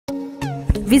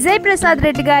విజయ్ ప్రసాద్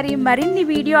రెడ్డి గారి మరిన్ని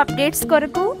video updates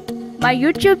కొరకు మా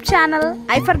YouTube channel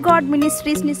I for God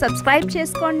మినిస్ట్రీస్ని subscribe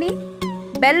చేసుకోండి,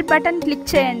 బెల్ బటన్ క్లిక్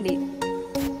చేయండి.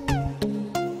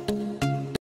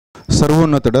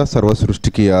 సర్వోన్నతుడా, సర్వ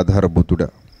సృష్టికి ఆధారభూతుడా,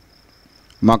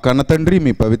 మా కన్నతండ్రి,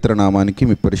 మీ పవిత్ర నామానికి,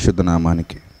 మీ పరిశుద్ధ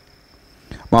నామానికి,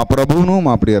 మా ప్రభువును,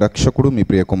 మా ప్రియ రక్షకుడు, మీ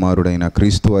ప్రియ కుమారుడైన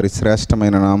క్రీస్తు వారి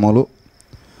శ్రేష్టమైన నామంలో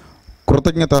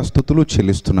కృతజ్ఞతాస్తుతులు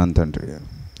చెల్లిస్తున్నాను తండ్రి.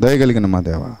 దయగలిగిన మా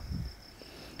దేవ,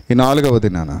 ఈ 4వ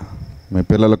దినాన మీ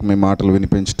పిల్లలకు మీ మాటలు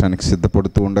వినిపించడానికి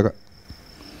సిద్ధపడుతూ ఉండగా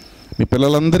మీ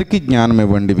పిల్లలందరికీ జ్ఞానం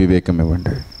ఇవ్వండి, వివేకం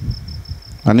ఇవ్వండి.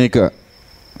 అనేక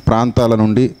ప్రాంతాల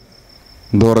నుండి,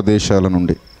 దూరదేశాల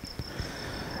నుండి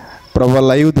ప్రభువా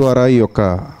లైవ్ ద్వారా ఈ యొక్క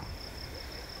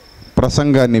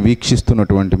ప్రసంగాన్ని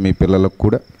వీక్షిస్తున్నటువంటి మీ పిల్లలకు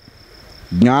కూడా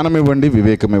జ్ఞానం ఇవ్వండి,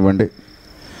 వివేకం ఇవ్వండి.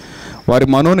 వారి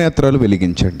మనోనేత్రాలు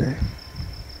వెలిగించండి.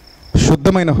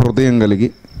 శుద్ధమైన హృదయం కలిగి,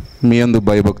 మీ యందు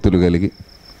భయభక్తులు కలిగి,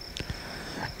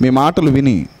 మీ మాటలు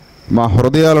విని మా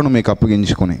హృదయాలను మీకు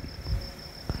అప్పగించుకొని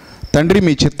తండ్రి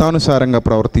మీ చిత్తానుసారంగా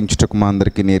ప్రవర్తించుటకు మా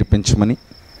అందరికీ నేర్పించమని,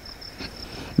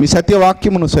 మీ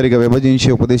సత్యవాక్యమును సరిగా విభజించి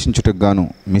ఉపదేశించుటకు గాను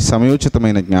మీ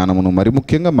సమయోచితమైన జ్ఞానమును మరి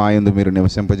ముఖ్యంగా మా యందు మీరు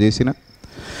నివసింపజేసిన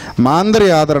మా అందరి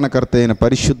ఆదరణకర్త అయిన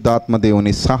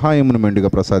పరిశుద్ధాత్మదేవుని సహాయమును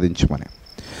మెండుగా ప్రసాదించమని,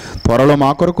 త్వరలో మా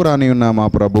కొరకు రాని ఉన్న మా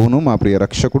ప్రభువును, మా ప్రియ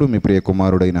రక్షకుడు, మీ ప్రియ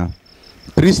కుమారుడైన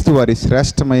క్రీస్తు వారి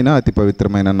శ్రేష్టమైన అతి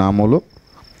పవిత్రమైన నామములో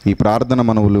ఈ ప్రార్థన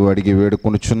మనవులు అడిగి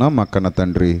వేడుకొనుచున్నాం మా కన్న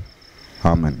తండ్రి,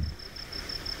 ఆమెన్.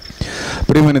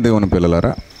 ప్రియమైన దేవుని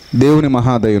పిల్లలారా, దేవుని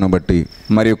మహాదయను బట్టి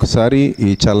మరి ఒకసారి ఈ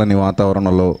చల్లని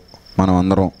వాతావరణంలో మనం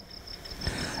అందరం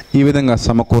ఈ విధంగా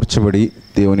సమకూర్చబడి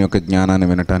దేవుని యొక్క జ్ఞానాన్ని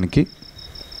వినటానికి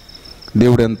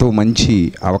దేవుడు ఎంతో మంచి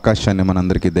అవకాశాన్ని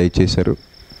మనందరికీ దయచేశారు.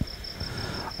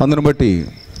 అందును బట్టి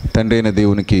తండ్రి అయిన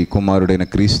దేవునికి, కుమారుడైన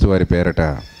క్రీస్తు వారి పేరట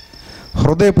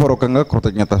హృదయపూర్వకంగా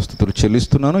కృతజ్ఞతాస్తుతులు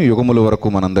చెల్లిస్తున్నాను. యుగముల వరకు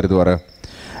మనందరి ద్వారా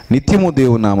నిత్యము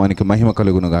దేవుని నామానికి మహిమ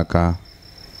కలుగునుగాక,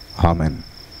 ఆమెన్.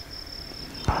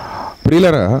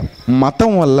 ప్రియులరా,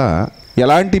 మతం వల్ల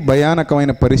ఎలాంటి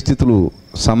భయానకమైన పరిస్థితులు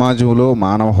సమాజంలో,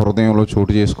 మానవ హృదయంలో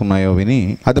చోటు చేసుకున్నాయో విని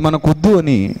అది మనకొద్దు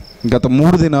అని గత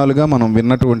 3 దినాలుగా మనం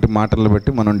విన్నటువంటి మాటలను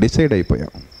బట్టి మనం డిసైడ్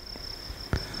అయిపోయాం.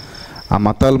 ఆ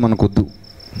మతాలు మనకొద్దు.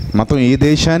 మతం ఏ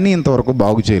దేశాన్ని ఇంతవరకు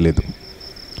బాగు చేయలేదు.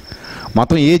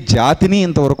 మతం ఏ జాతిని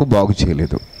ఇంతవరకు బాగు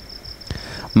చేయలేదు.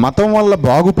 మతం వల్ల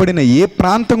బాగుపడిన ఏ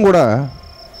ప్రాంతం కూడా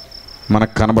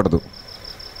మనకు కనబడదు.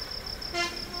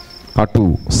 అటు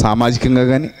సామాజికంగా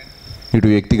కానీ, ఇటు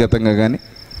వ్యక్తిగతంగా కానీ,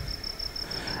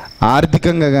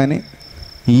 ఆర్థికంగా కానీ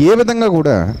ఏ విధంగా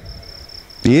కూడా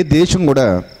ఏ దేశం కూడా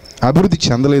అభివృద్ధి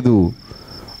చెందలేదు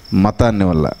మతాన్ని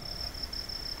వల్ల.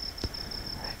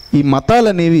 ఈ మతాలు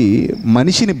అనేవి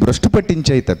మనిషిని భ్రష్టు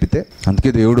పట్టించాయి తప్పితే,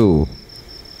 అందుకే దేవుడు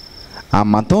ఆ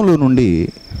మతంలో నుండి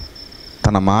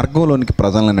తన మార్గంలోనికి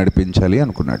ప్రజలను నడిపించాలి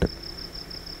అనుకున్నాడు.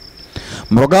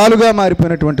 మృగాలుగా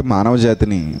మారిపోయినటువంటి మానవ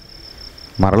జాతిని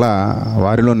మరలా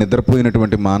వారిలో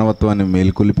నిద్రపోయినటువంటి మానవత్వాన్ని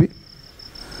మేలుకొలిపి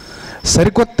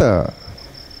సరికొత్త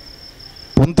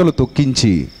పుంతలు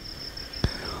తొక్కించి,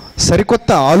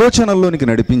 సరికొత్త ఆలోచనల్లోనికి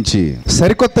నడిపించి,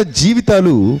 సరికొత్త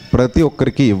జీవితాలు ప్రతి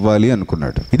ఒక్కరికి ఇవ్వాలి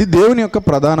అనుకున్నాడు. ఇది దేవుని యొక్క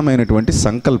ప్రధానమైనటువంటి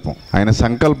సంకల్పం. ఆయన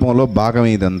సంకల్పంలో భాగం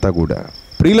ఇదంతా కూడా.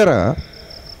 ప్రియులరా,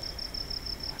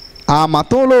 ఆ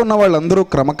మతంలో ఉన్న వాళ్ళందరూ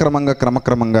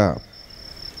క్రమక్రమంగా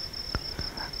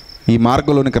ఈ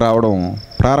మార్గంలోనికి రావడం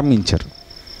ప్రారంభించారు.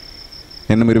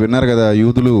 నిన్న మీరు విన్నారు కదా,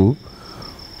 యూదులు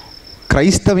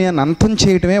క్రైస్తవ్యాన్ని అంతం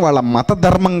చేయటమే వాళ్ళ మత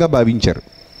ధర్మంగా భావించారు.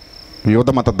 యూద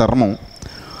మత ధర్మం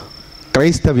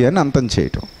క్రైస్తవ్యాన్ని అంతం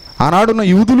చేయటం. ఆనాడున్న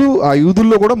యూదులు, ఆ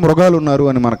యూదుల్లో కూడా మృగాలు ఉన్నారు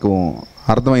అని మనకు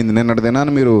అర్థమైంది. నిన్నటి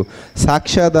దినాన్ని మీరు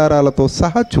సాక్ష్యాధారాలతో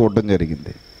సహా చూడడం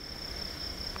జరిగింది.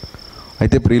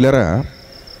 అయితే ప్రియులరా,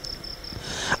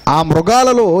 ఆ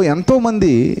మృగాలలో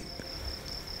ఎంతోమంది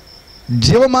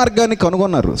జీవమార్గాన్ని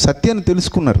కనుగొన్నారు, సత్యాన్ని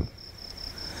తెలుసుకున్నారు.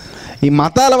 ఈ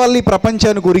మతాల వల్ల ఈ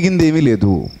ప్రపంచానికి ఒరిగింది ఏమీ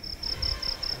లేదు,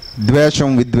 ద్వేషం,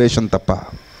 విద్వేషం తప్ప.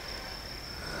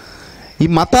 ఈ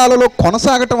మతాలలో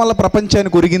కొనసాగటం వల్ల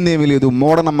ప్రపంచానికి ఒరిగింది ఏమీ లేదు,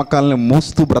 మూఢనమ్మకాలని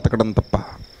మోస్తూ బ్రతకడం తప్ప.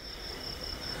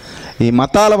 ఈ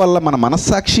మతాల వల్ల మన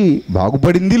మనస్సాక్షి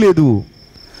బాగుపడింది లేదు,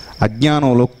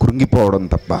 అజ్ఞానంలో కృంగిపోవడం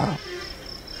తప్ప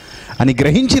అని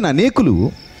గ్రహించిన అనేకులు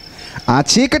ఆ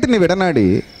చీకటిని విడనాడి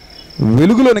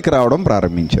వెలుగులోనికి రావడం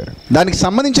ప్రారంభించారు. దానికి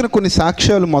సంబంధించిన కొన్ని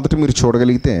సాక్ష్యాలు మొదట మీరు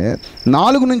చూడగలిగితే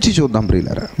 4 నుంచి చూద్దాం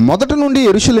ప్రియులారా. మొదటి నుండి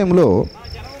యెరూషలేములో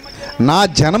నా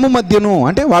జనము మధ్యను,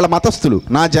 అంటే వాళ్ళ మతస్థులు.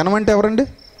 నా జనం అంటే ఎవరండి?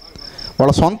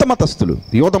 వాళ్ళ సొంత మతస్థులు,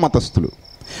 యూద మతస్థులు.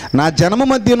 నా జనము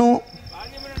మధ్యను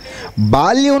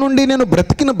బాల్యం నుండి నేను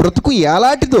బ్రతికిన బ్రతుకు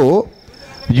ఎలాంటిదో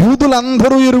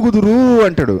యూదులందరూ ఎరుగుదురు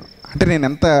అంటాడు. అంటే నేను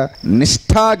ఎంత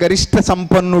నిష్ఠాగరిష్ట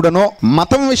సంపన్నుడనో,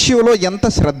 మతం విషయంలో ఎంత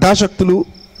శ్రద్ధాశక్తులు,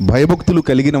 భయభక్తులు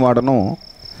కలిగిన వాడనో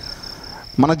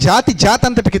మన జాతి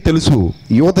అంతటికి తెలుసు,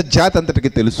 యోధ జాతి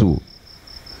అంతటికి తెలుసు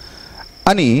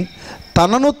అని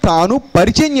తనను తాను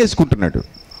పరిచయం చేసుకుంటున్నాడు.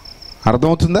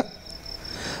 అర్థమవుతుందా?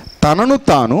 తనను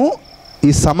తాను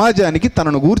ఈ సమాజానికి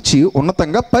తనను గూర్చి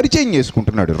ఉన్నతంగా పరిచయం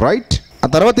చేసుకుంటున్నాడు. రైట్. ఆ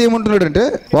తర్వాత ఏమంటున్నాడంటే,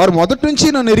 వారు మొదటి నుంచి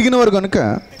నన్ను ఎరిగిన వారు కనుక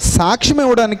సాక్ష్యం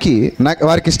ఇవ్వడానికి నాకు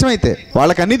వారికి ఇష్టమైతే,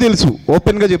 వాళ్ళకి అన్నీ తెలుసు,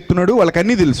 ఓపెన్గా చెప్తున్నాడు, వాళ్ళకి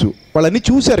అన్నీ తెలుసు, వాళ్ళన్నీ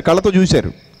చూశారు, కళ్ళతో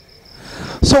చూశారు.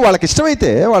 సో వాళ్ళకి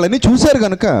ఇష్టమైతే వాళ్ళన్నీ చూశారు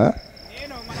కనుక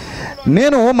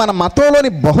నేను మన మతంలోని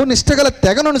బహునిష్టగల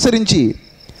తెగను అనుసరించి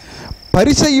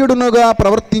పరిసయ్యుడునుగా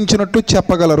ప్రవర్తించినట్టు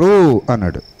చెప్పగలరు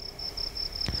అన్నాడు.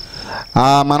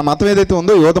 మన మతం ఏదైతే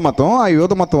ఉందో యోధ మతం, ఆ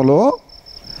యోధ మతంలో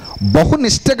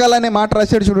బహునిష్టగల అనే మాట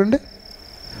రాశాడు చూడండి.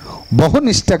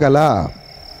 బహునిష్టగల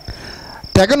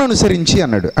తెగను అనుసరించి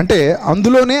అన్నాడు. అంటే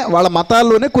అందులోనే వాళ్ళ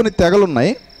మతాల్లోనే కొన్ని తెగలు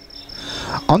ఉన్నాయి.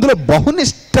 అందులో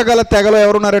బహునిష్టగల తెగలో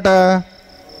ఎవరున్నారట?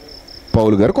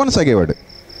 పౌలు గారు కొనసాగేవాడు.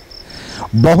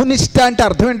 బహునిష్ట అంటే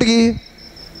అర్థం ఏంటికి?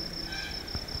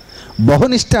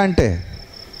 బహునిష్ట అంటే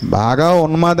బాగా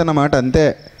ఉన్మాది అన్నమాట, అంతే.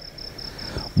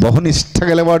 బహునిష్ట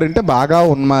గలవాడు అంటే బాగా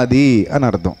ఉన్మాది అని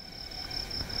అర్థం.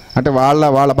 అంటే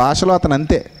వాళ్ళ భాషలో అతను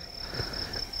అంతే.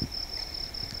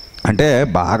 అంటే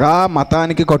బాగా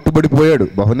మతానికి కట్టుబడిపోయాడు.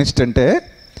 బహునిష్ట అంటే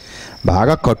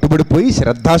బాగా కట్టుబడిపోయి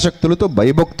శ్రద్ధాశక్తులతో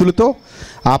భయభక్తులతో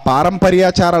ఆ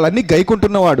పారంపర్యాచారాలన్నీ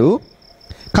గైకుంటున్నవాడు.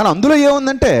 కానీ అందులో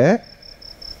ఏముందంటే,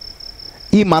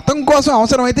 ఈ మతం కోసం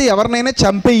అవసరమైతే ఎవరినైనా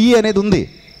చంపేయి అనేది ఉంది.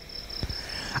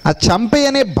 ఆ చంపేయి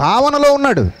అనే భావనలో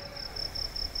ఉన్నాడు.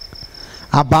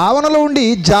 ఆ భావనలో ఉండి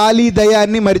జాలి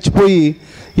దయాన్ని మరిచిపోయి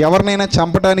ఎవరినైనా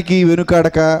చంపడానికి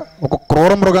వెనుకాడక ఒక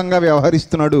క్రూర మృగంగా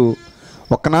వ్యవహరిస్తున్నాడు.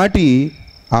 ఒకనాటి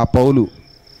ఆ పౌలు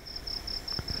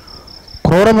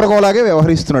క్రూర మృగంలాగే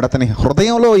వ్యవహరిస్తున్నాడు. అతని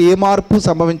హృదయంలో ఏ మార్పు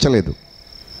సంభవించలేదు.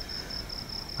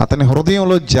 అతని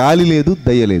హృదయంలో జాలి లేదు,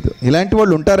 దయ లేదు. ఇలాంటి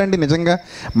వాళ్ళు ఉంటారండి నిజంగా?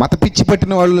 మత పిచ్చి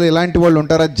పట్టిన వాళ్ళు ఇలాంటి వాళ్ళు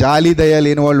ఉంటారా? జాలి దయ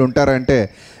లేని వాళ్ళు ఉంటారా అంటే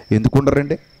ఎందుకు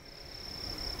ఉండరండి?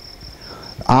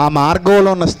 ఆ మార్గంలో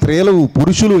ఉన్న స్త్రీలు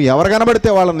పురుషులు ఎవరు కనబడితే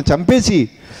వాళ్ళని చంపేసి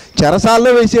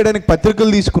చెరసాల్లో వేసేయడానికి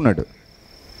పత్రికలు తీసుకున్నాడు.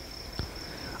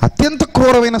 అత్యంత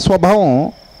క్రూరమైన స్వభావం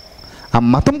ఆ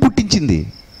మతం పుట్టించింది,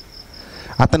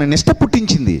 అతని నిష్ట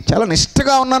పుట్టించింది. చాలా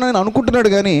నిష్టగా ఉన్నానని అనుకుంటున్నాడు,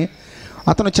 కానీ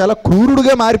అతను చాలా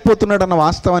క్రూరుడుగా మారిపోతున్నాడు అన్న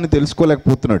వాస్తవాన్ని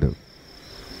తెలుసుకోలేకపోతున్నాడు.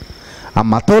 ఆ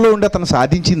మతంలో ఉండి అతను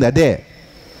సాధించింది అదే.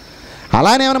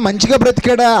 అలానే ఏమైనా మంచిగా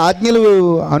బ్రతికాడా, ఆజ్ఞలు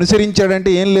అనుసరించాడంటే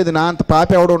ఏం లేదు, నా అంత పాప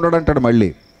ఎవడు ఉండడు అంటాడు మళ్ళీ.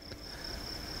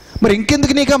 మరి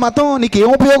ఇంకెందుకు నీకు ఆ మతం? నీకేం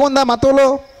ఉపయోగం ఉంది ఆ మతంలో?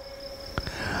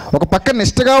 ఒక పక్క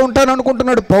నిష్టగా ఉంటాను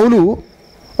అనుకుంటున్నాడు పౌలు,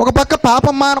 ఒక పక్క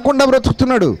పాపం మానకుండా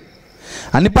బ్రతుకుతున్నాడు,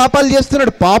 అన్ని పాపాలు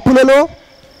చేస్తున్నాడు. పాపులలో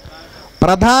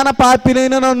ప్రధాన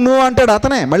పాపినైన నన్ను అంటాడు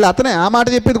అతనే. మళ్ళీ అతనే ఆ మాట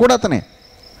చెప్పేది కూడా అతనే.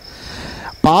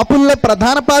 పాపుల్లో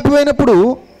ప్రధాన పాపి అయినప్పుడు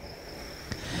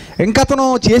ఇంకా అతను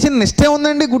చేసిన నిష్టే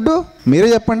ఉందండి గుడ్డు? మీరే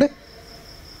చెప్పండి.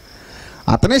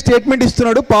 అతనే స్టేట్మెంట్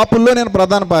ఇస్తున్నాడు, పాపుల్లో నేను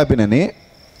ప్రధాన పాపినని.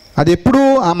 అది ఎప్పుడు?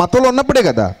 ఆ మతంలో ఉన్నప్పుడే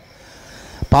కదా.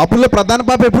 పాపుల్లో ప్రధాన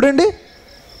పాపి ఎప్పుడండి?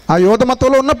 ఆ యోధ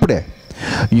మతంలో ఉన్నప్పుడే.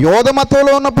 యోధ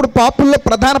మతంలో ఉన్నప్పుడు పాపుల్లో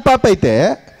ప్రధాన పాపి అయితే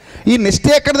ఈ నిష్ట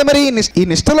ఎక్కడది మరి? ఈ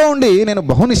నిష్టలో ఉండి నేను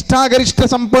బహునిష్టాగరిష్ట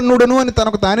సంపన్నుడను అని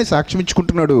తనకు తానే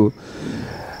సాక్ష్యమిచ్చుకుంటున్నాడు.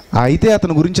 అయితే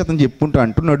అతని గురించి అతను చెప్పుకుంటూ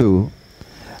అంటున్నాడు,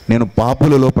 నేను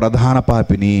పాపులలో ప్రధాన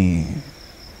పాపిని,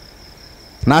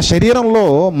 నా శరీరంలో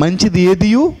మంచిది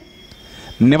ఏదియు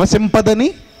నివసింపదని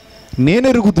నేను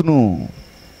ఎరుగుతును.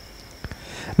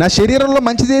 నా శరీరంలో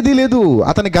మంచిది ఏదీ లేదు.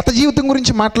 అతని గత జీవితం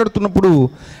గురించి మాట్లాడుతున్నప్పుడు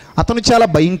అతను చాలా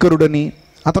భయంకరుడని,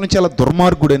 అతను చాలా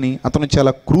దుర్మార్గుడని, అతను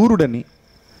చాలా క్రూరుడని,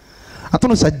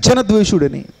 అతను సజ్జన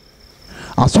ద్వేషుడని,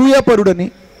 అసూయాపరుడని,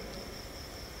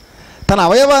 తన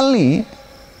అవయవాల్ని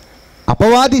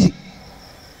అపవాది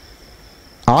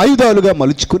ఆయుధాలుగా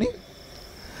మలుచుకుని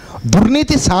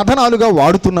దుర్నీతి సాధనాలుగా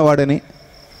వాడుతున్నవాడని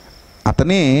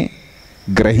అతనే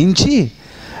గ్రహించి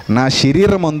నా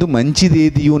శరీరమందు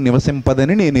మంచిదేదియు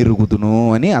నివసింపదని నేను ఎరుగుదును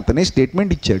అని అతనే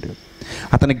స్టేట్మెంట్ ఇచ్చాడు.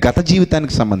 అతని గత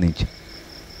జీవితానికి సంబంధించి,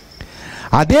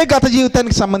 అదే గత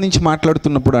జీవితానికి సంబంధించి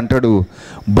మాట్లాడుతున్నప్పుడు అంటాడు,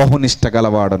 బహునిష్ట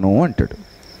గలవాడను అంటాడు.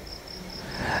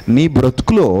 నీ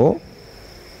బ్రతుకులో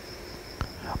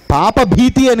పాప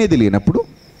భీతి అనేది లేనప్పుడు,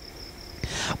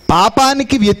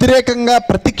 పాపానికి వ్యతిరేకంగా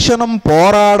ప్రతిక్షణం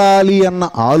పోరాడాలి అన్న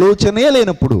ఆలోచనే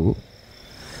లేనప్పుడు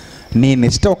నీ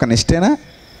నిష్ట ఒక నిష్టేనా?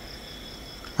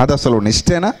 అది అసలు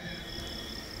నిష్టేనా?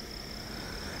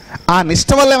 ఆ నిష్ట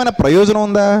వల్ల ఏమైనా ప్రయోజనం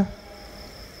ఉందా?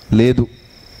 లేదు.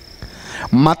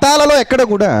 మతాలలో ఎక్కడ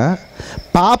కూడా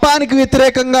పాపానికి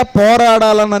వ్యతిరేకంగా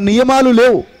పోరాడాలన్న నియమాలు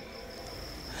లేవు.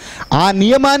 ఆ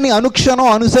నియమాన్ని అనుక్షణం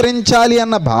అనుసరించాలి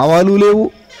అన్న భావాలు లేవు.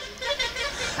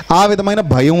 ఆ విధమైన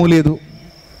భయం లేదు.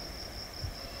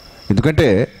 ఎందుకంటే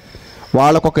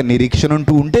వాళ్ళకొక నిరీక్షణ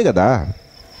అంటూ ఉంటే కదా.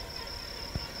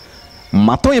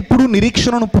 మతం ఎప్పుడు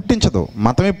నిరీక్షణను పుట్టించదు,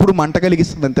 మతం ఎప్పుడు మంట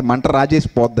కలిగిస్తుంది అంతే, మంట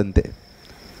రాజేసిపోద్ది అంతే.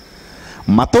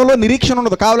 మతంలో నిరీక్షణ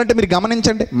ఉండదు. కావాలంటే మీరు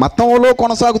గమనించండి, మతంలో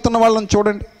కొనసాగుతున్న వాళ్ళని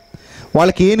చూడండి,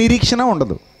 వాళ్ళకి ఏ నిరీక్షణ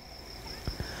ఉండదు.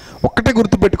 ఒక్కటే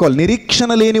గుర్తుపెట్టుకోవాలి,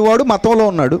 నిరీక్షణ లేనివాడు మతంలో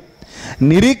ఉన్నాడు,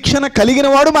 నిరీక్షణ కలిగిన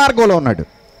వాడు మార్గంలో ఉన్నాడు.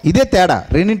 ఇదే తేడా,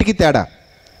 రెండింటికి తేడా.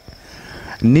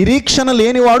 నిరీక్షణ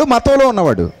లేనివాడు మతంలో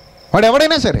ఉన్నవాడు, వాడు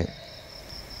ఎవడైనా సరే.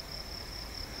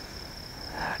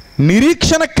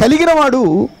 నిరీక్షణ కలిగిన వాడు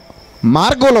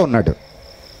మార్గంలో ఉన్నాడు.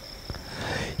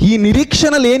 ఈ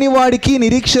నిరీక్షణ లేనివాడికి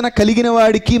నిరీక్షణ కలిగిన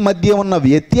వాడికి మధ్య ఉన్న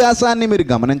వ్యత్యాసాన్ని మీరు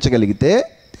గమనించగలిగితే,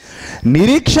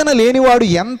 నిరీక్షణ లేనివాడు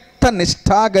ఎంత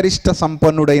నిష్ఠాగరిష్ట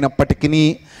సంపన్నుడైనప్పటికీ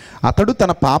అతడు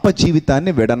తన పాప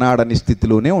జీవితాన్ని విడనాడని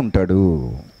స్థితిలోనే ఉంటాడు.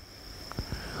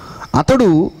 అతడు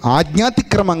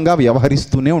ఆజ్ఞాతిక్రమంగా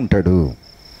వ్యవహరిస్తూనే ఉంటాడు.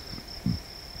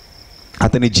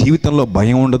 అతని జీవితంలో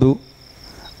భయం ఉండదు,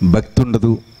 భక్తి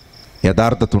ఉండదు,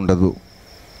 యథార్థత ఉండదు.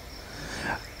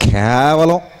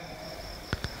 కేవలం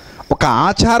ఒక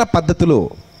ఆచార పద్ధతిలో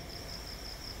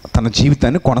తన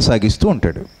జీవితాన్ని కొనసాగిస్తూ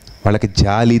ఉంటాడు. వాళ్ళకి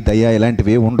జాలి, దయ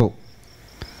ఇలాంటివి ఉండవు.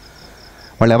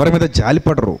 వాళ్ళు ఎవరి మీద జాలి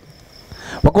పడరు.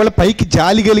 ఒకవేళ పైకి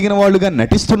జాలి కలిగిన వాళ్ళుగా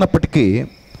నటిస్తున్నప్పటికీ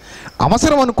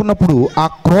అవసరం అనుకున్నప్పుడు ఆ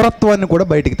క్రూరత్వాన్ని కూడా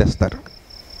బయటికి తెస్తారు,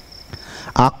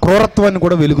 ఆ క్రూరత్వాన్ని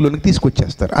కూడా వెలుగులోనికి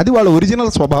తీసుకొచ్చేస్తారు. అది వాళ్ళ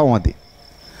ఒరిజినల్ స్వభావం. అది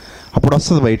అప్పుడు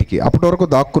వస్తుంది బయటికి, అప్పటి వరకు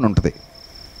దాక్కుని ఉంటుంది.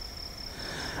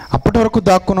 అప్పటి వరకు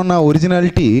దాక్కుని ఉన్న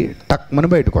ఒరిజినాలిటీ టక్మని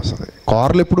బయటకు వస్తుంది.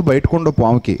 కార్లు ఎప్పుడు బయటకు ఉండవు,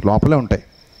 పాముకి లోపలే ఉంటాయి.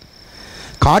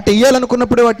 కాటు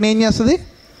వేయాలనుకున్నప్పుడే వాటిని ఏం చేస్తుంది,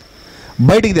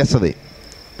 బయటికి తెస్తుంది.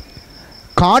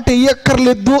 కాటు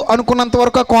వేయక్కర్లేదు అనుకున్నంత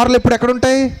వరకు ఆ కార్లు ఎప్పుడు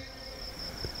ఎక్కడుంటాయి,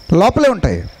 లోపలే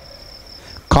ఉంటాయి.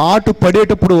 కాటు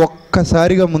పడేటప్పుడు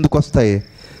ఒక్కసారిగా ముందుకు వస్తాయి,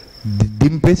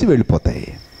 దింపేసి వెళ్ళిపోతాయి.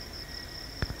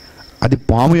 అది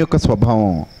పాము యొక్క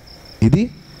స్వభావం, ఇది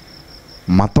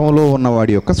మతంలో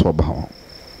ఉన్నవాడి యొక్క స్వభావం.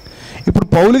 ఇప్పుడు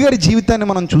పౌలు గారి జీవితాన్ని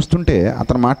మనం చూస్తుంటే,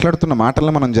 అతను మాట్లాడుతున్న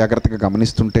మాటలను మనం జాగ్రత్తగా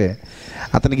గమనిస్తుంటే,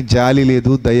 అతనికి జాలి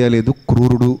లేదు, దయ లేదు,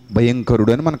 క్రూరుడు,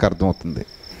 భయంకరుడు అని మనకు అర్థమవుతుంది.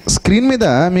 స్క్రీన్ మీద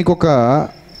మీకు ఒక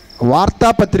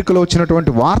వార్తాపత్రికలో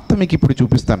వచ్చినటువంటి వార్త మీకు ఇప్పుడు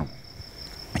చూపిస్తాను,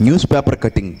 న్యూస్ పేపర్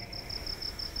కటింగ్.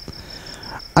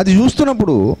 అది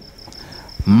చూస్తున్నప్పుడు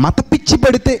మత పిచ్చి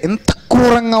పడితే ఎంత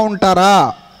క్రూరంగా ఉంటారా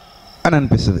అని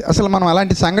అనిపిస్తుంది. అసలు మనం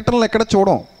అలాంటి సంఘటనలు ఎక్కడ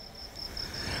చూడం.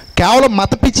 కేవలం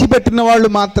మత పిచ్చి పెట్టిన వాళ్ళు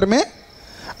మాత్రమే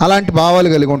అలాంటి భావాలు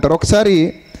కలిగి ఉంటారు. ఒకసారి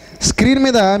స్క్రీన్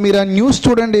మీద మీరు ఆ న్యూస్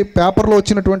చూడండి, పేపర్లో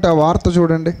వచ్చినటువంటి ఆ వార్త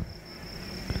చూడండి.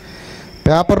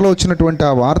 పేపర్లో వచ్చినటువంటి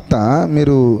ఆ వార్త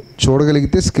మీరు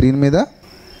చూడగలిగితే స్క్రీన్ మీద,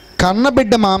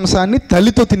 కన్నబిడ్డ మాంసాన్ని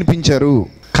తల్లితో తినిపించారు.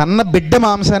 కన్నబిడ్డ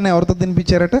మాంసాన్ని ఎవరితో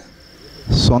తినిపించారట,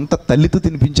 సొంత తల్లితో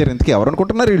తినిపించారు. ఇంతకీ ఎవరు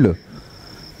అనుకుంటున్నారు వీళ్ళు?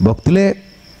 భక్తులే,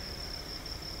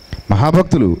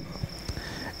 మహాభక్తులు.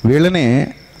 వీళ్ళనే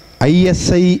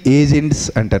ఐఎస్ఐ ఏజెంట్స్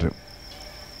అంటారు.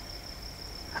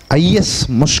 ఐఎస్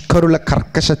ముష్కరుల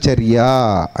కర్కశ చర్య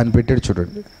అని పెట్టాడు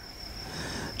చూడండి.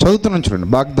 చదువుతున్నాను చూడండి.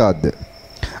 బాగ్దాద్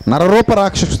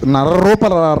నరరూప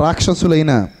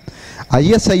రాక్షసులైన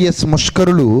ఐఎస్ఐఎస్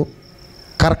ముష్కరులు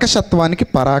కర్కశత్వానికి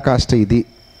పరాకాష్ట ఇది.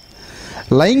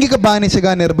 లైంగిక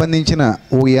బానిసగా నిర్బంధించిన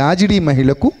ఓ యాజిడీ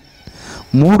మహిళకు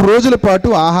 3 రోజుల పాటు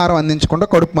ఆహారం అందించకుండా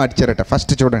కడుపు మార్చారట.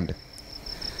 ఫస్ట్ చూడండి,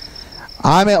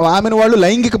 ఆమెను వాళ్ళు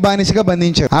లైంగిక బానిసగా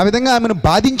బంధించారు. ఆ విధంగా ఆమెను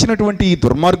బాధించినటువంటి ఈ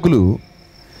దుర్మార్గులు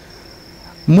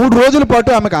 3 రోజుల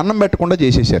పాటు ఆమెకు అన్నం పెట్టకుండా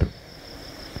చేసేశారు.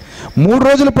 3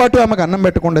 రోజుల పాటు ఆమెకు అన్నం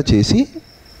పెట్టకుండా చేసి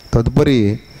తదుపరి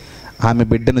ఆమె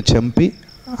బిడ్డను చంపి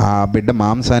ఆ బిడ్డ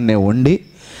మాంసాన్నే వండి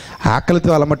ఆకలితో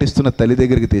అలమటిస్తున్న తల్లి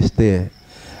దగ్గరికి తెస్తే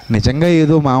నిజంగా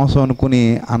ఏదో మాంసం అనుకుని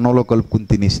అన్నంలో కలుపుకుని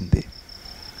తినేసింది.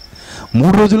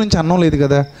 3 రోజుల నుంచి అన్నం లేదు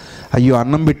కదా, అయ్యో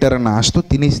అన్నం పెట్టారన్న ఆశతో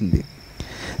తినేసింది.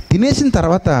 తినేసిన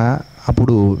తర్వాత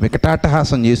అప్పుడు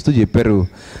వికటాటహాసం చేస్తూ చెప్పారు,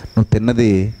 నువ్వు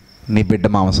తిన్నది నీ బిడ్డ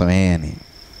మాంసమే అని.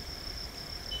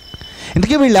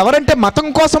 ఇందుకే వీళ్ళు ఎవరంటే మతం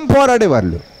కోసం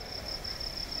పోరాడేవాళ్ళు.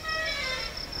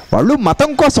 వాళ్ళు మతం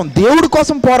కోసం, దేవుడి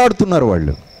కోసం పోరాడుతున్నారు.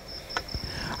 వాళ్ళు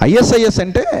ఐఎస్ఐఎస్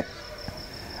అంటే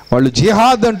వాళ్ళు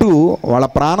జిహాద్ అంటూ వాళ్ళ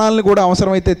ప్రాణాలను కూడా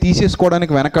అవసరమైతే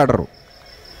తీసేసుకోవడానికి వెనకాడరు.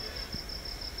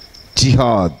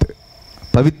 జిహాద్,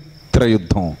 పవిత్ర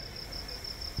యుద్ధం,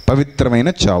 పవిత్రమైన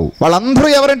చావు. వాళ్ళందరూ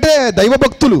ఎవరంటే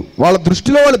దైవభక్తులు. వాళ్ళ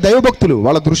దృష్టిలో వాళ్ళు దైవభక్తులు.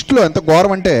 వాళ్ళ దృష్టిలో ఎంత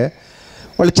ఘోరం అంటే,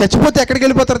 వాళ్ళు చచ్చిపోతే ఎక్కడికి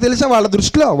వెళ్ళిపోతారో తెలుసా? వాళ్ళ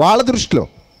దృష్టిలో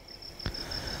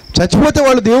చచ్చిపోతే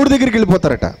వాళ్ళు దేవుడి దగ్గరికి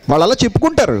వెళ్ళిపోతారట. వాళ్ళు అలా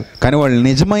చెప్పుకుంటారు, కానీ వాళ్ళు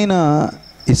నిజమైన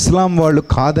ఇస్లాం వాళ్ళు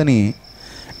కాదని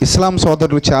ఇస్లాం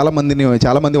సోదరులు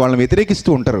చాలామంది వాళ్ళని వ్యతిరేకిస్తూ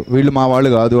ఉంటారు. వీళ్ళు మా వాళ్ళు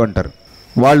కాదు అంటారు.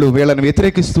 వాళ్ళు వీళ్ళని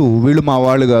వ్యతిరేకిస్తూ వీళ్ళు మా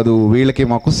వాళ్ళు కాదు, వీళ్ళకి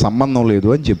మాకు సంబంధం లేదు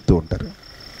అని చెప్తూ ఉంటారు.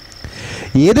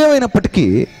 ఏదేమైనప్పటికీ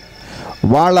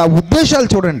వాళ్ళ ఉద్దేశాలు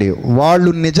చూడండి.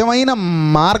 వాళ్ళు నిజమైన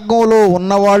మార్గంలో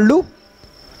ఉన్నవాళ్ళు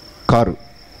కారు.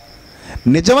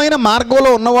 నిజమైన మార్గంలో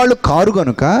ఉన్నవాళ్ళు కారు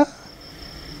కనుక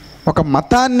ఒక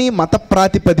మతాన్ని మత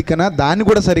ప్రాతిపదికన దాన్ని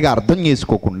కూడా సరిగా అర్థం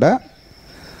చేసుకోకుండా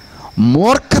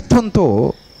మూర్ఖత్వంతో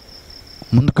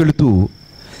ముందుకెళుతూ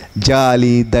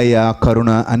జాలి, దయ,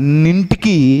 కరుణ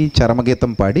అన్నింటికీ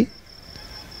చరమగీతం పాడి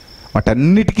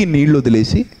వాటన్నిటికీ నీళ్ళు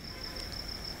వదిలేసి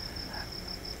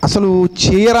అసలు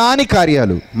చేయరాని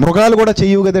కార్యాలు, మృగాలు కూడా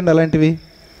చేయవు కదండి అలాంటివి.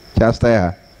 చేస్తాయా?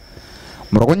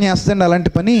 మృగం చేస్తుందండి అలాంటి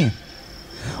పని.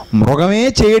 మృగమే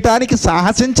చేయటానికి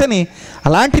సాహసించని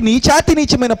అలాంటి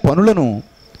నీచమైన పనులను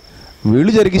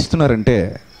వీళ్ళు జరిగిస్తున్నారంటే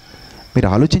మీరు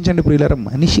ఆలోచించండి ప్రియులారా.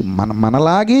 మనిషి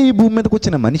మనలాగే ఈ భూమి మీదకి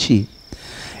వచ్చిన మనిషి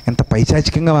ఎంత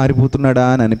పైశాచికంగా మారిపోతున్నాడా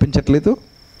అని అనిపించట్లేదు?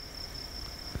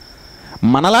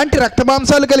 మనలాంటి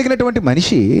రక్తమాంసాలు కలిగినటువంటి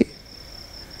మనిషి,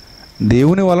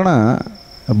 దేవుని వలన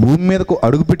భూమి మీదకు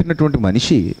అడుగుపెట్టినటువంటి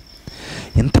మనిషి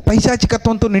ఎంత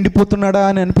పైశాచికత్వంతో నిండిపోతున్నాడా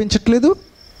అని అనిపించట్లేదు?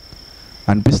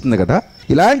 అనిపిస్తుంది కదా.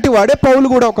 ఇలాంటి వాడే పౌలు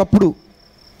కూడా ఒకప్పుడు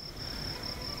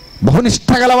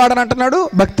బహునిష్ట గలవాడని అంటున్నాడు,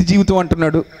 భక్తి జీవితం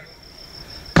అంటున్నాడు.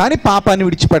 కానీ పాపాన్ని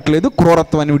విడిచిపెట్టలేదు,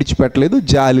 క్రూరత్వాన్ని విడిచిపెట్టలేదు,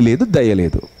 జాలి లేదు, దయ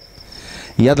లేదు,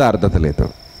 యథార్థత లేదు.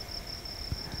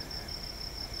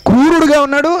 క్రూరుడుగా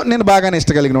ఉన్నాడు, నేను బాగా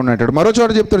నిష్ట కలిగిన ఉన్నాడు. మరో చోట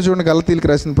చెప్తాడు చూడండి, గలతీయులకు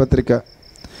రాసిన పత్రిక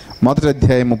 1వ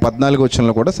అధ్యాయము 14వ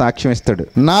వచనంలో కూడా సాక్ష్యం ఇస్తాడు.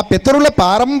 నా పితరుల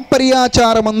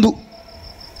పారంపర్యాచారమందు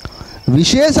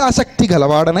విశేష ఆసక్తి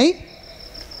గలవాడనై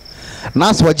నా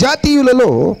స్వజాతీయులలో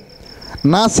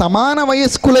నా సమాన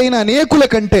వయస్కులైన అనేకుల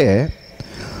కంటే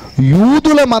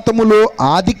యూదుల మతములో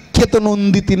ఆధిక్యత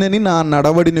నొంది తినని నా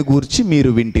నడవడిని గూర్చి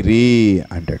మీరు వింటిరి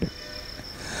అంటాడు.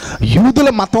 యూదుల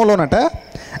మతంలోనట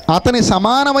అతని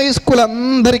సమాన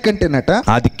వయస్కులందరికంటేనట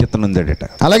ఆధిక్యత నొందాడట.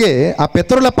 అలాగే ఆ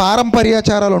పితరుల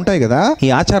పారంపర్యాచారాలు ఉంటాయి కదా, ఈ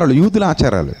ఆచారాలు యూదుల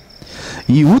ఆచారాలు.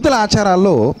 ఈ యూదుల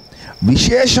ఆచారాల్లో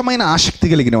విశేషమైన ఆసక్తి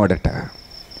కలిగిన వాడట.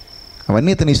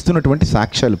 అవన్నీ ఇతను ఇస్తున్నటువంటి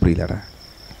సాక్ష్యాలు ప్రియులారా.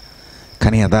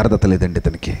 కానీ యథార్థత లేదండి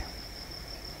ఇతనికి.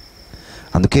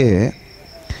 అందుకే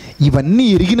ఇవన్నీ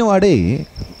ఎరిగిన వాడే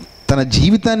తన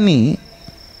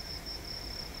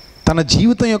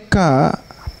జీవితం యొక్క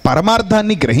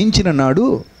పరమార్థాన్ని గ్రహించిన నాడు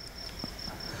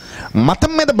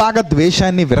మతం మీద బాగా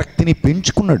ద్వేషాన్ని, విరక్తిని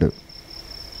పెంచుకున్నాడు.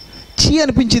 చీ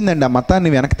అనిపించిందండి ఆ మతాన్ని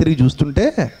వెనక్కి తిరిగి చూస్తుంటే.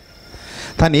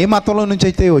 తను ఏ మతంలో నుంచి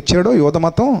అయితే వచ్చాడో, యూద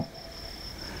మతం,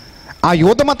 ఆ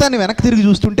యూద మతాన్ని వెనక్కి తిరిగి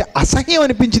చూస్తుంటే అసహ్యం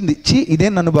అనిపించింది. చీ, ఇదే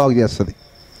నన్ను బాగు చేస్తుంది,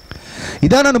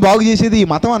 ఇదే నన్ను బాగు చేసేది, ఈ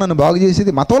మతం నన్ను బాగు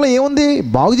చేసేది. మతంలో ఏముంది?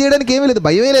 బాగు చేయడానికి ఏమీ లేదు,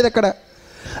 భయమే లేదు, అక్కడ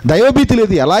దైవభీతి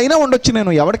లేదు. ఎలా అయినా ఉండొచ్చు,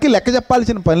 నేను ఎవరికి లెక్క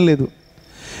చెప్పాల్సిన పని లేదు,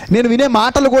 నేను వినే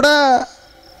మాటలు కూడా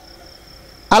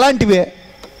అలాంటివే.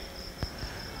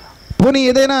 పోనీ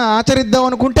ఏదైనా ఆచరిద్దాం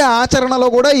అనుకుంటే ఆచరణలో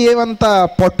కూడా ఏమంత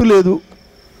పట్టు లేదు.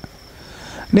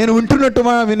 నేను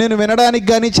నేను వినడానికి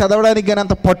కానీ చదవడానికి కానీ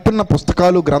అంత పట్టున్న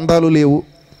పుస్తకాలు, గ్రంథాలు లేవు.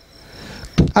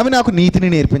 అవి నాకు నీతిని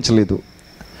నేర్పించలేదు,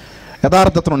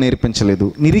 యథార్థతను నేర్పించలేదు,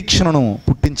 నిరీక్షణను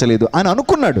పుట్టించలేదు అని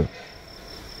అనుకున్నాడు.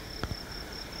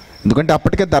 ఎందుకంటే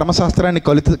అప్పటికే ధర్మశాస్త్రాన్ని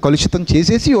కలుషితం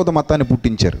చేసేసి యూద మతాన్ని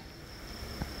పుట్టించారు.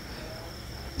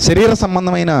 శరీర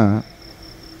సంబంధమైన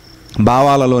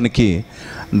భావాలలోనికి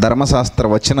ధర్మశాస్త్ర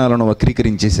వచనాలను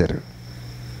వక్రీకరించేశారు.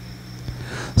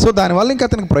 సో దానివల్ల ఇంకా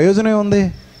అతనికి ప్రయోజనం ఉంది?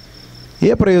 ఏ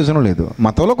ప్రయోజనం లేదు,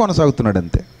 మతంలో కొనసాగుతున్నాడు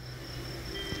అంతే.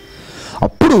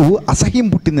 అప్పుడు అసహ్యం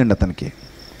పుట్టిందండి అతనికి.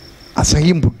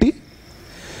 అసహ్యం పుట్టి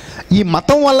ఈ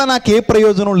మతం వల్ల నాకు ఏ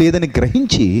ప్రయోజనం లేదని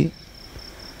గ్రహించి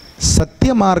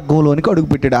సత్య మార్గంలోనికి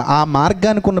అడుగుపెట్టాడు. ఆ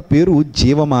మార్గానికి ఉన్న పేరు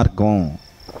జీవ మార్గం.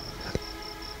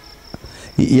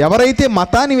 ఎవరైతే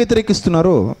మతాన్ని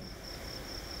వ్యతిరేకిస్తున్నారో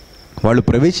వాళ్ళు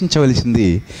ప్రవేశించవలసింది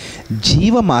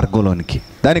జీవ మార్గంలోనికి.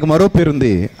 దానికి మరో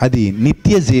పేరుంది, అది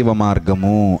నిత్య జీవ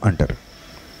మార్గము అంటారు.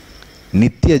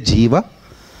 నిత్య జీవ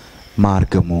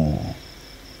మార్గము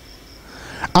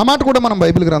ఆ మాట కూడా మనం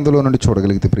బైబిల్ గ్రంథంలో నుండి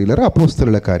చూడగలిగితే ప్రియులారా,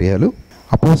 అపోస్తలుల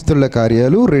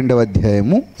కార్యాలు 2వ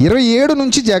అధ్యాయము 27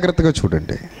 నుంచి జాగ్రత్తగా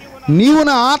చూడండి. నీవు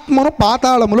నా ఆత్మను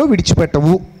పాతాళములో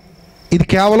విడిచిపెట్టవు. ఇది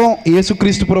కేవలం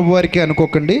యేసుక్రీస్తు ప్రభు వారికి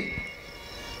అనుకోకండి,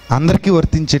 అందరికీ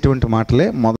వర్తించేటువంటి మాటలే.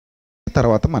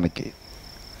 తర్వాత మనకి,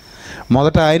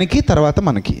 మొదట ఆయనకి, తర్వాత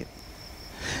మనకి.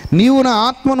 నీవు నా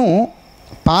ఆత్మను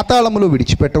పాతాళములో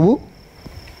విడిచిపెట్టవు,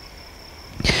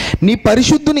 నీ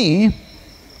పరిశుద్ధుని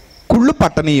కుళ్ళు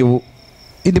పట్టనీయవు.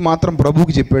 ఇది మాత్రం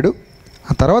ప్రభువుకి చెప్పాడు.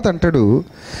 ఆ తర్వాత అంటాడు,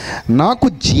 నాకు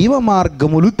జీవ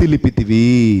మార్గములు తెలిపితివి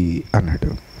అన్నాడు.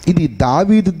 ఇది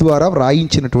దావీదు ద్వారా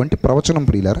వ్రాయించినటువంటి ప్రవచనం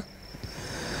ప్రియులారా.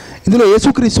 ఇందులో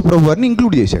యేసుక్రీస్తు ప్రభు వారిని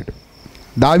ఇంక్లూడ్ చేశాడు.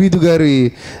 దావీదు గారి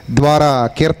ద్వారా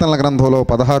కీర్తనల గ్రంథంలో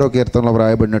 16వ కీర్తనలో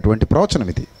వ్రాయబడినటువంటి ప్రవచనం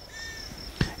ఇది.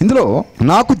 ఇందులో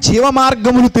నాకు జీవ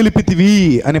మార్గములు తెలిపితివి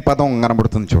అనే పదం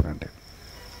కనబడుతుంది చూడండి.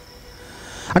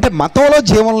 అంటే మతంలో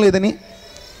జీవం లేదని,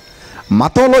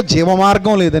 మతంలో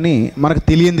జీవమార్గం లేదని మనకు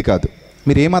తెలియంది కాదు.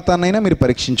 మీరు ఏ మతాన్నైనా మీరు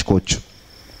పరీక్షించుకోవచ్చు,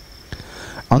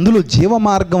 అందులో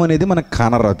జీవమార్గం అనేది మనకు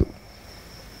కానరాదు.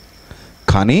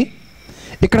 కానీ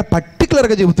ఇక్కడ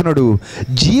పర్టికులర్గా చెబుతున్నాడు,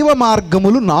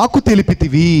 జీవమార్గములు నాకు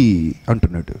తెలిపితివి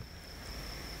అంటున్నాడు.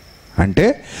 అంటే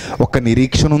ఒక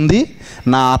నిరీక్షణ ఉంది,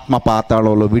 నా ఆత్మ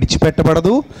పాతాళంలో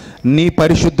విడిచిపెట్టబడదు, నీ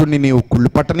పరిశుద్ధుడిని నీవు కుళ్ళు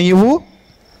పట్టనీయవు,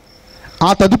 ఆ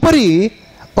తదుపరి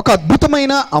ఒక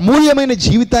అద్భుతమైన అమూల్యమైన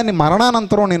జీవితాన్ని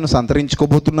మరణానంతరం నేను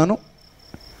సంతరించుకోబోతున్నాను,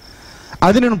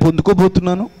 అది నేను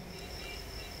పొందుకోబోతున్నాను.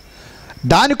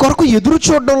 దాని కొరకు ఎదురు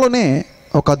చూడడంలోనే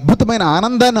ఒక అద్భుతమైన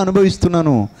ఆనందాన్ని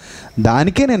అనుభవిస్తున్నాను.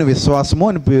 దానికే నేను విశ్వాసము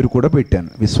అని పేరు కూడా పెట్టాను.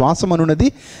 విశ్వాసం అనున్నది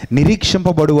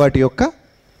నిరీక్షింపబడు వాటి యొక్క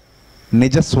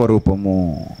నిజస్వరూపము.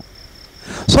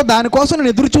 సో దానికోసం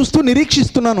నేను ఎదురు చూస్తూ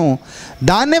నిరీక్షిస్తున్నాను,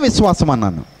 దాన్నే విశ్వాసం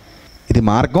అన్నాను. ఇది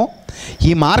మార్గం.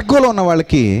 ఈ మార్గంలో ఉన్న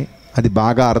వాళ్ళకి అది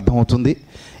బాగా అర్థమవుతుంది.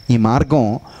 ఈ మార్గం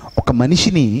ఒక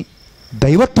మనిషిని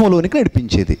దైవత్వంలోనికి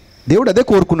నడిపించేది. దేవుడు అదే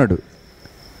కోరుకున్నాడు.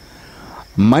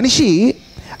 మనిషి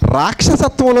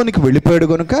రాక్షసత్వంలోనికి వెళ్ళిపోయాడు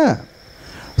కనుక,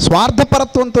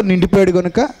 స్వార్థపరత్వంతో నిండిపోయాడు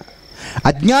కనుక,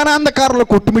 అజ్ఞానాంధకారంలో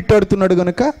కొట్టుమిట్టాడుతున్నాడు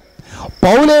కనుక,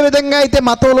 పౌలు ఏ విధంగా అయితే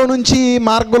మతంలో నుంచి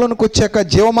మార్గంలోనికి వచ్చాక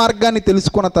జీవమార్గాన్ని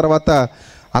తెలుసుకున్న తర్వాత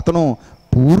అతను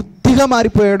పూర్తిగా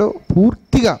మారిపోయాడు.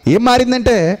 పూర్తిగా ఏం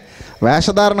మారిందంటే,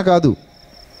 వేషధారణ కాదు,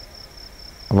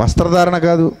 వస్త్రధారణ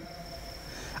కాదు,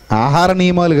 ఆహార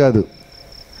నియమాలు కాదు,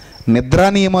 నిద్రా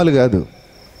నియమాలు కాదు,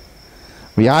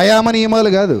 వ్యాయామ నియమాలు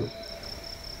కాదు.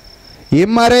 ఏం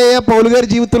మారాయా పౌలు గారి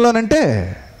జీవితంలోనంటే,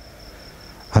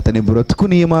 అతని బ్రతుకు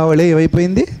నియమావళి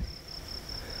ఏమైపోయింది?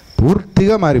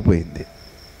 పూర్తిగా మారిపోయింది.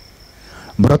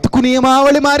 బ్రతుకు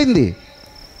నియమావళి మారింది,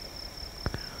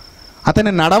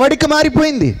 అతని నడవడిక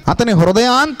మారిపోయింది, అతని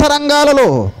హృదయాంతరంగాలలో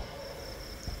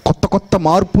కొత్త కొత్త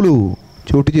మార్పులు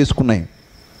చోటు చేసుకున్నాయి.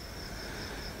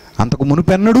 అంతకు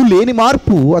మునుపెన్నడూ లేని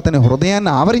మార్పు అతని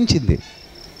హృదయాన్ని ఆవరించింది.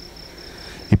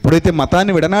 ఎప్పుడైతే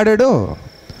మతాన్ని విడనాడాడో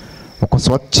ఒక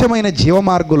స్వచ్ఛమైన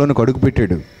జీవమార్గంలోనికి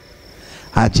అడుగుపెట్టాడు.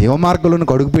 ఆ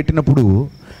జీవమార్గంలోనికి అడుగుపెట్టినప్పుడు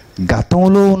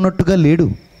గతంలో ఉన్నట్టుగా లేడు.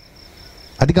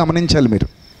 అది గమనించాలి మీరు.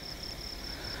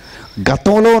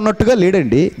 గతంలో ఉన్నట్టుగా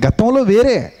లేడండి. గతంలో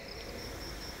వేరే,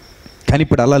 కానీ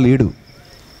ఇప్పుడు అలా లేడు.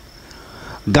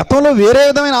 గతంలో వేరే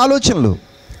విధమైన ఆలోచనలు,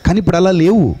 కానీ ఇప్పుడు అలా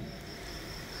లేవు.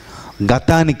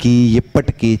 గతానికి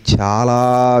ఇప్పటికీ చాలా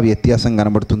వ్యత్యాసం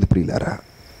కనబడుతుంది ప్రియులారా.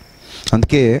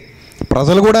 అందుకే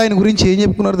ప్రజలు కూడా ఆయన గురించి ఏం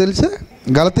చెప్పుకున్నారు తెలుసా?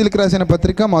 గలతీలకు రాసిన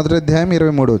పత్రిక 1వ అధ్యాయం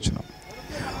 23వ వచనం,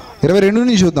 22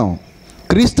 నుంచి చూద్దాం.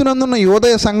 క్రీస్తునందున్న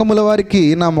యోదయ సంఘముల వారికి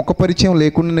నా ముఖ పరిచయం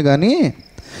లేకుండా కానీ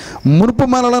మునుపు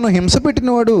మనలను హింస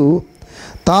పెట్టినవాడు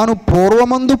తాను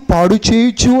పూర్వమందు పాడు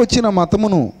చేయుచూ వచ్చిన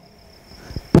మతమును,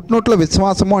 పుట్టినోట్ల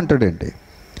విశ్వాసము అంటాడండి,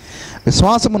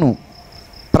 విశ్వాసమును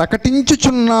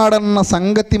ప్రకటించుచున్నాడన్న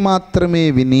సంగతి మాత్రమే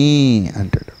విని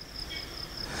అంటాడు.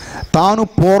 తాను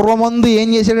పూర్వమందు ఏం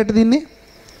చేశాడట? దీన్ని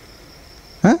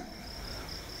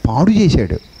పాడు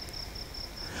చేశాడు.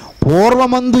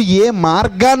 పూర్వమందు ఏ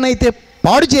మార్గాన్నైతే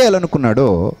పాడు చేయాలనుకున్నాడో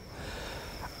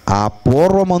ఆ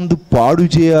పూర్వమందు పాడు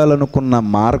చేయాలనుకున్న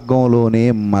మార్గంలోనే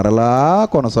మరలా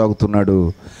కొనసాగుతున్నాడు.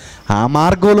 ఆ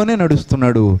మార్గంలోనే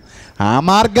నడుస్తున్నాడు, ఆ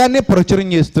మార్గాన్నే ప్రచురం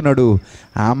చేస్తున్నాడు,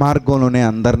 ఆ మార్గంలోనే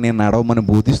అందరినీ నడవమని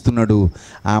బోధిస్తున్నాడు,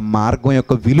 ఆ మార్గం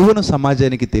యొక్క విలువను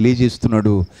సమాజానికి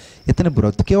తెలియజేస్తున్నాడు. ఇతని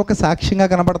బ్రతుకే ఒక సాక్ష్యంగా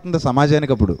కనబడుతుంది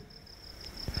సమాజానికి. అప్పుడు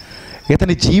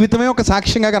ఇతని జీవితమే ఒక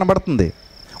సాక్ష్యంగా కనబడుతుంది.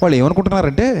 వాళ్ళు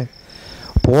ఏమనుకుంటున్నారంటే,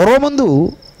 పూర్వమందు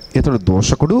ఇతడు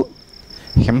దోషకుడు,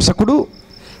 హింసకుడు,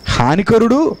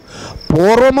 హానికరుడు,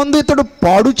 పూర్వమందు ఇతడు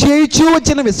పాడు చేయించు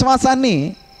వచ్చిన విశ్వాసాన్ని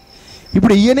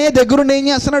ఇప్పుడు ఈయనే దగ్గరుండి ఏం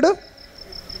చేస్తున్నాడు?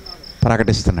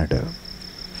 ప్రకటిస్తున్నాడు.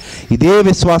 ఇదే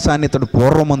విశ్వాసాన్ని ఇతడు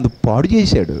పూర్వమందు పాడు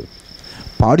చేశాడు,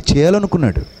 పాడు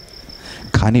చేయాలనుకున్నాడు.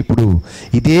 కానీ ఇప్పుడు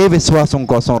ఇదే విశ్వాసం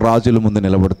కోసం రాజుల ముందు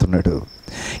నిలబడుతున్నాడు,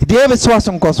 ఇదే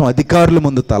విశ్వాసం కోసం అధికారుల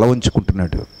ముందు తల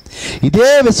ఉంచుకుంటున్నాడు, ఇదే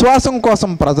విశ్వాసం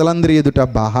కోసం ప్రజలందరి ఎదుట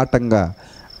బాహాటంగా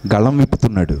గళం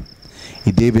విప్పుతున్నాడు,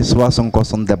 ఇదే విశ్వాసం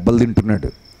కోసం దెబ్బలు తింటున్నాడు,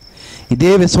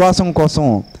 ఇదే విశ్వాసం కోసం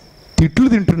తిట్లు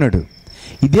తింటున్నాడు,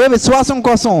 ఇదే విశ్వాసం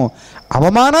కోసం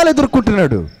అవమానాలు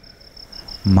ఎదుర్కొంటున్నాడు.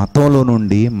 మతంలో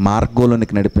నుండి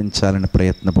మార్గంలోనికి నడిపించాలని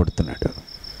ప్రయత్నపడుతున్నాడు.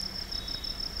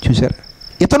 చూశారు?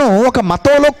 ఇతను ఒక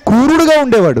మతంలో క్రూరుడుగా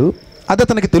ఉండేవాడు, అది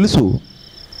అతనికి తెలుసు.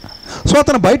 సో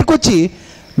అతను బయటకు వచ్చి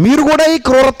మీరు కూడా ఈ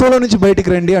క్రూరత్వంలో నుంచి బయటికి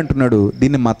రండి అంటున్నాడు.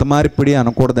 దీన్ని మత మార్పిడి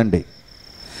అనకూడదండి.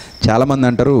 చాలామంది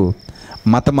అంటారు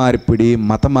మత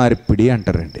మార్పిడి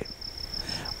అంటారండి.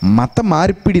 మత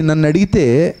మార్పిడి నన్ను అడిగితే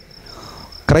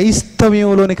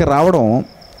క్రైస్తవ్యంలోనికి రావడం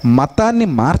మతాన్ని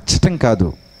మార్చటం కాదు,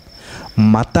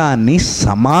 మతాన్ని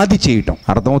సమాధి చేయటం.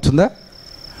 అర్థమవుతుందా?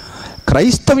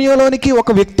 క్రైస్తవ్యంలోనికి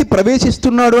ఒక వ్యక్తి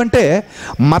ప్రవేశిస్తున్నాడు అంటే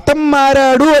మతం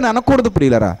మారాడు అని అనకూడదు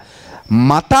ప్రియులరా,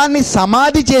 మతాన్ని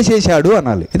సమాధి చేసేశాడు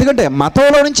అనాలి. ఎందుకంటే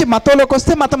మతంలో నుంచి మతంలోకి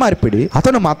వస్తే మత మార్పిడి.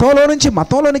 అతను మతంలో నుంచి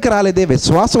మతంలోనికి రాలేదే,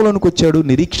 విశ్వాసంలోనికి వచ్చాడు,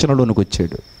 నిరీక్షణలోనికి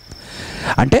వచ్చాడు.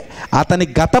 అంటే అతని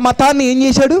గత మతాన్ని ఏం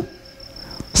చేశాడు?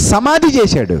 సమాధి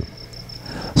చేశాడు.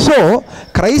 సో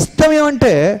క్రైస్తవ్యం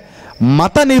అంటే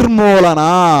మత నిర్మూలన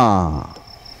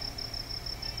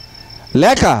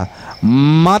లేక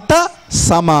మత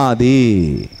సమాధి.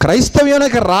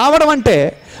 క్రైస్తవ్యానికి రావడం అంటే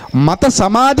మత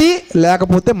సమాధి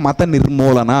లేకపోతే మత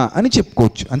నిర్మూలన అని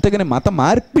చెప్పుకోవచ్చు, అంతేగాని మత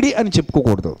మార్పిడి అని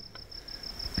చెప్పుకోకూడదు.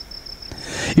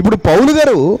 ఇప్పుడు పౌలు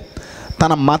గారు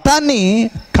తన మతాన్ని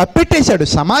కప్పెట్టేశాడు,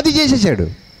 సమాధి చేసేసాడు.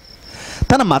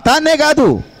 తన మతాన్నే కాదు,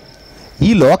 ఈ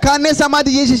లోకాన్నే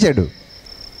సమాధి చేసేసాడు.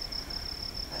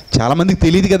 చాలామందికి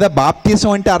తెలియదు కదా,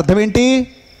 బాప్తీసం అంటే అర్థం ఏంటి?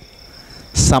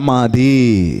 సమాధి.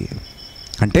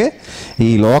 అంటే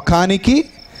ఈ లోకానికి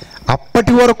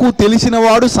అప్పటి వరకు తెలిసిన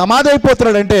వాడు సమాధి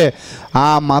అయిపోతున్నాడు. అంటే ఆ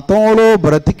మతంలో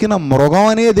బ్రతికిన మృగం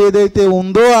అనేది ఏదైతే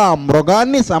ఉందో ఆ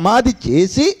మృగాన్ని సమాధి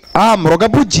చేసి ఆ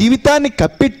మృగపు జీవితాన్ని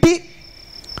కప్పెట్టి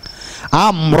ఆ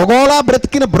మృగంలా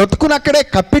బ్రతికిన బ్రతుకును అక్కడే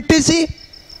కప్పెట్టేసి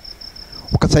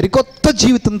ఒక సరికొత్త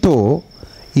జీవితంతో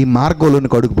ఈ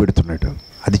మార్గంలోనికి అడుగు పెడుతున్నాడు.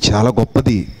 అది చాలా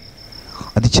గొప్పది,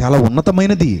 అది చాలా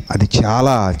ఉన్నతమైనది, అది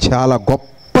చాలా చాలా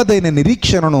గొప్పదైన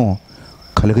నిరీక్షణను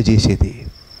కలుగజేసేది.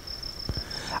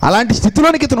 అలాంటి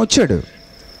స్థితిలోనికి ఇతను వచ్చాడు.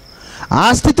 ఆ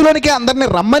స్థితిలోనికి అందరినీ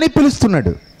రమ్మని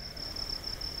పిలుస్తున్నాడు.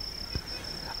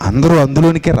 అందరూ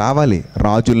అందులోనికే రావాలి.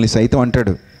 రాజుల్ని సైతం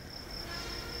అంటాడు,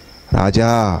 రాజా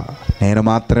నేను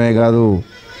మాత్రమే కాదు,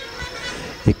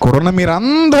 ఇక్కడున్న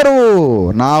మీరందరూ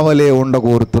నా వలే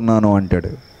ఉండగోరుతున్నాను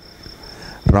అంటాడు.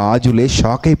 రాజులే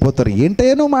షాక్ అయిపోతారు,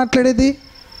 ఏంటయ్యా నువ్వు మాట్లాడేది?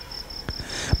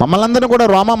 మమ్మల్ని అందరినీ కూడా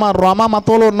రోమా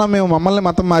మతంలో ఉన్నాం మేము, మమ్మల్ని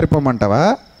మతం మారిపోమంటావా?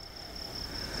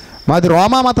 మాది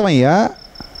రోమా మతం అయ్యా,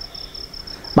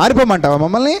 మారిపోమంటావా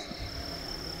మమ్మల్ని?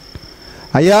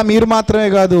 అయ్యా మీరు మాత్రమే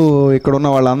కాదు, ఇక్కడ ఉన్న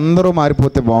వాళ్ళందరూ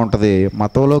మారిపోతే బాగుంటుంది,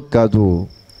 మతంలోకి కాదు,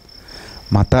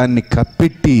 మతాన్ని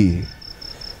కప్పెట్టి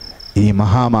ఈ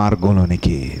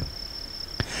మహామార్గంలోనికి,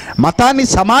 మతాన్ని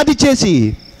సమాధి చేసి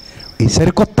ఈ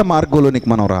సరికొత్త మార్గంలోనికి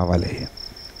మనం రావాలి.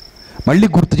 మళ్ళీ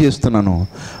గుర్తు చేస్తున్నాను,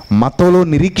 మతంలో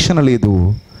నిరీక్షణ లేదు,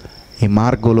 ఈ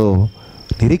మార్గంలో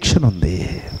నిరీక్షణ ఉంది.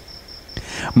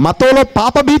 మతంలో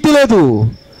పాపభీతి లేదు,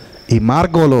 ఈ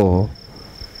మార్గంలో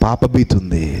పాపభీతి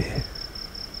ఉంది.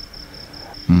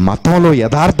 మతంలో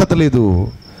యథార్థత లేదు,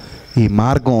 ఈ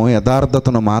మార్గం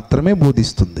యథార్థతను మాత్రమే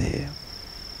బోధిస్తుంది.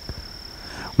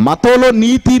 మతంలో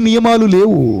నీతి నియమాలు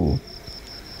లేవు,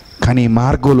 కానీ ఈ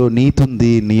మార్గంలో నీతి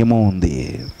ఉంది, నియమం ఉంది.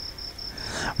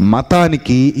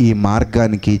 మతానికి ఈ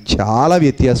మార్గానికి చాలా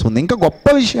వ్యత్యాసం ఉంది. ఇంకా గొప్ప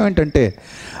విషయం ఏంటంటే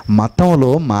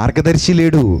మతంలో మార్గదర్శి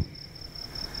లేడు,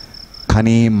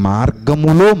 కానీ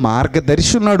మార్గములో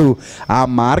మార్గదర్శి ఉన్నాడు. ఆ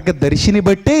మార్గదర్శిని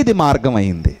బట్టే ఇది మార్గం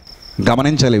అయింది.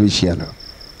 గమనించాలి విషయాలు.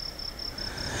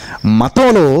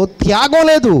 మతంలో త్యాగం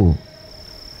లేదు,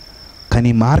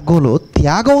 కానీ మార్గంలో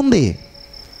త్యాగం ఉంది.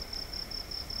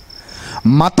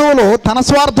 మతంలో తన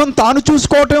స్వార్థం తాను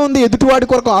చూసుకోవటం ఉంది, ఎదుటివాడి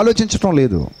కొరకు ఆలోచించటం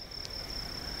లేదు.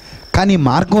 కానీ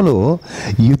మార్గంలో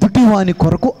ఎదుటివాని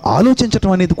కొరకు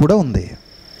ఆలోచించటం అనేది కూడా ఉంది.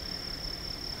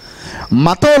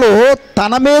 మతంలో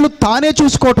తన మేలు తానే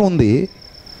చూసుకోవటం ఉంది,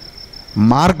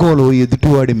 మార్గంలో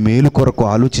ఎదుటివాడి మేలు కొరకు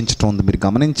ఆలోచించటం ఉంది. మీరు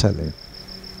గమనించాలి.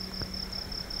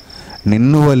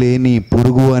 నిన్ను వలె నీ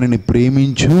పొరుగు వానిని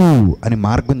ప్రేమించు అని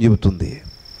మార్గం చెబుతుంది.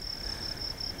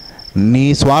 నీ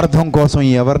స్వార్థం కోసం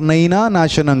ఎవరినైనా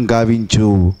నాశనం గావించు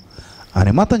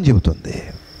అని మతం చెబుతుంది.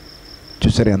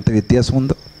 చూసారు ఎంత వ్యత్యాసం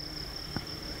ఉందో?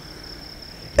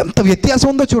 ఎంత వ్యత్యాసం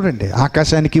ఉందో చూడండి.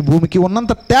 ఆకాశానికి భూమికి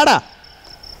ఉన్నంత తేడా.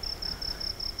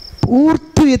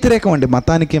 పూర్తి వ్యతిరేకం అండి.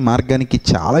 మతానికి మార్గానికి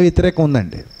చాలా వ్యతిరేకం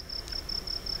ఉందండి.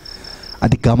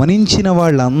 అది గమనించిన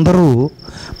వాళ్ళందరూ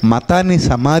మతాన్ని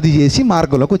సమాధి చేసి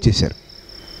మార్గంలోకి వచ్చేసారు.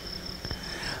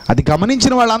 అది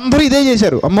గమనించిన వాళ్ళందరూ ఇదే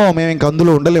చేశారు. అమ్మో మేము ఇంక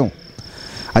అందులో ఉండలేము,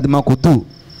 అది మాకొద్దు,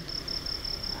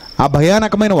 ఆ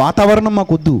భయానకమైన వాతావరణం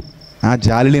మాకొద్దు, ఆ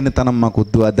జాలి లేనితనం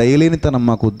మాకొద్దు, ఆ దయలేనితనం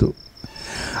మాకొద్దు,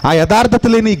 ఆ యథార్థత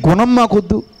లేని గుణం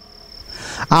మాకొద్దు,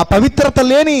 ఆ పవిత్రత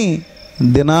లేని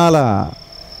దినాల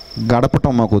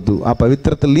గడపటం మాకొద్దు, ఆ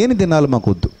పవిత్రత లేని దినాలు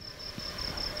మాకొద్దు.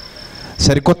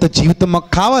 సరికొత్త జీవితం మాకు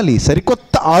కావాలి,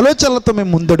 సరికొత్త ఆలోచనలతో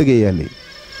మేము ముందడుగేయాలి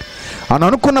అని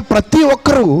అనుకున్న ప్రతి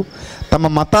ఒక్కరూ తమ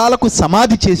మతాలకు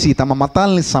సమాధి చేసి, తమ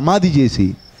మతాలని సమాధి చేసి,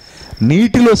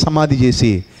 నీటిలో సమాధి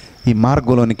చేసి ఈ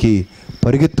మార్గంలోనికి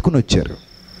పరిగెత్తుకుని వచ్చారు.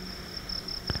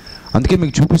 అందుకే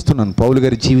మీకు చూపిస్తున్నాను పౌలు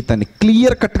గారి జీవితాన్ని,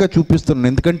 క్లియర్ కట్గా చూపిస్తున్నాను.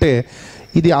 ఎందుకంటే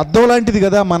ఇది అద్దం లాంటిది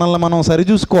కదా, మనల్ని మనం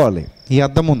సరిచూసుకోవాలి. ఈ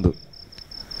అద్దం ముందు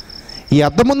ఈ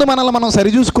అద్దం ముందు మనల్ని మనం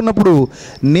సరిచూసుకున్నప్పుడు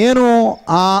నేను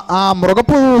ఆ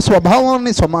మృగపు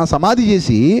స్వభావాన్ని సమాధి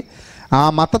చేసి, ఆ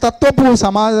మతతత్వపు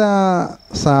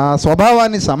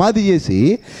స్వభావాన్ని సమాధి చేసి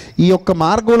ఈ యొక్క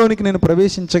మార్గంలోనికి నేను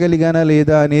ప్రవేశించగలిగానా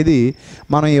లేదా అనేది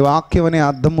మనం ఈ వాక్యం అనే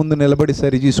అద్దం ముందు నిలబడి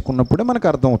సరిచూసుకున్నప్పుడే మనకు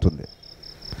అర్థమవుతుంది.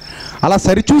 అలా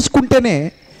సరిచూసుకుంటేనే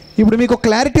ఇప్పుడు మీకు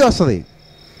క్లారిటీ వస్తుంది.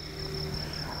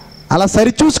 అలా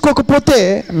సరిచూసుకోకపోతే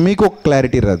మీకు ఒక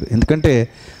క్లారిటీ రాదు. ఎందుకంటే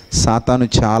సాతాను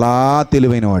చాలా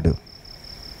తెలివైనవాడు.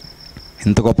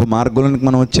 ఇంత గొప్ప మార్గంలోనికి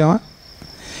మనం వచ్చామా?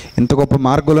 ఇంత గొప్ప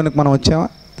మార్గంలోనికి మనం వచ్చామా?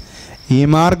 ఈ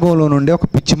మార్గంలో నుండి ఒక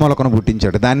పిచ్చి మొలకను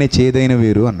పుట్టించాడు. దాన్నే చేదైన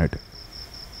వేరు అన్నాడు.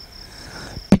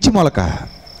 పిచ్చి మొలక,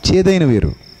 చేదైన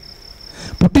వేరు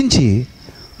పుట్టించి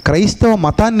క్రైస్తవ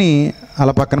మతాన్ని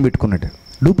అలా పక్కన పెట్టుకున్నాడు.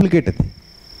 డూప్లికేట్ అది.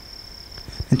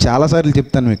 నేను చాలాసార్లు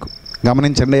చెప్తాను, మీకు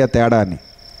గమనించండి ఆ తేడా అని.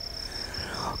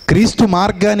 క్రీస్తు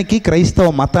మార్గానికి క్రైస్తవ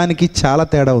మతానికి చాలా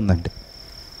తేడా ఉందండి.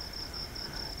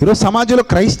 ఈరోజు సమాజంలో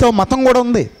క్రైస్తవ మతం కూడా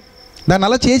ఉంది. దాన్ని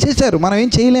అలా చేసేసారు. మనం ఏం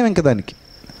చేయలేము ఇంక దానికి.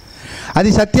 అది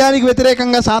సత్యానికి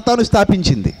వ్యతిరేకంగా సాతాను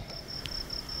స్థాపించింది.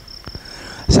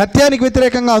 సత్యానికి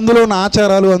వ్యతిరేకంగా అందులో ఉన్న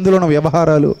ఆచారాలు, అందులో ఉన్న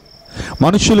వ్యవహారాలు,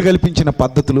 మనుష్యులు కల్పించిన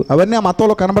పద్ధతులు అవన్నీ ఆ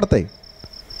మతంలో కనబడతాయి.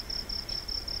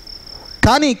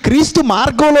 కానీ క్రీస్తు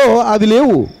మార్గంలో అవి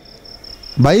లేవు.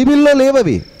 బైబిల్లో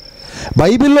లేవవి.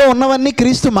 బైబిల్లో ఉన్నవన్నీ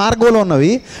క్రీస్తు మార్గంలో ఉన్నవి.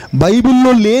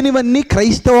 బైబిల్లో లేనివన్నీ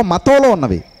క్రైస్తవ మతంలో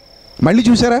ఉన్నవి. మళ్ళీ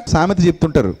చూసారా, సామెత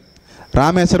చెప్తుంటారు,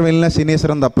 రామేశ్వరం వెళ్ళినా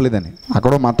శనేశ్వరం తప్పలేదని.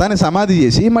 అక్కడ మతాన్ని సమాధి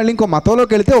చేసి మళ్ళీ ఇంకో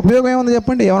మతంలోకి వెళితే ఉపయోగం ఏముంది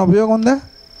చెప్పండి? ఏమైనా ఉపయోగం ఉందా?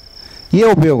 ఏ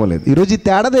ఉపయోగం లేదు. ఈరోజు ఈ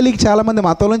తేడా తెలియక చాలామంది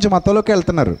మతంలోంచి మతంలోకి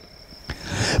వెళ్తున్నారు.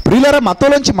 ప్రియులారా,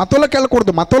 మతంలోకి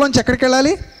వెళ్ళకూడదు. మతంలోంచి ఎక్కడికి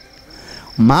వెళ్ళాలి?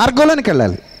 మార్గంలోనికి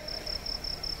వెళ్ళాలి.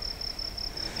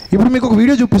 ఇప్పుడు మీకు ఒక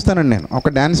వీడియో చూపిస్తానండి. నేను ఒక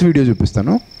డ్యాన్స్ వీడియో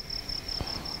చూపిస్తాను.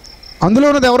 అందులో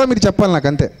ఉన్నది ఎవరో మీరు చెప్పాలి నాకు,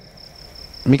 అంతే.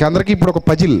 మీకు అందరికీ ఇప్పుడు ఒక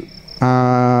పజిల్.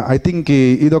 ఐ థింక్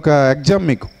ఇదొక ఎగ్జామ్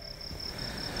మీకు,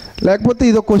 లేకపోతే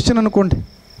ఇదొక క్వశ్చన్ అనుకోండి.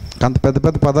 అంత పెద్ద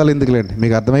పెద్ద పదాలు ఎందుకులేండి,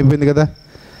 మీకు అర్థమైపోయింది కదా.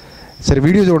 సరే,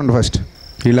 వీడియో చూడండి ఫస్ట్.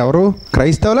 వీళ్ళెవరు?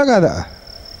 క్రైస్తవులా కాదా?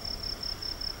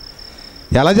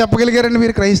 ఎలా చెప్పగలిగారండి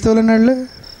మీరు క్రైస్తవులని? వాళ్ళు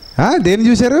దేన్ని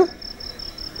చూశారు?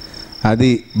 అది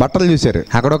బట్టలు చూశారు.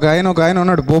 అక్కడ ఒక ఆయన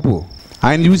ఉన్నాడు, పోపు.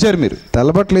 ఆయన చూశారు మీరు.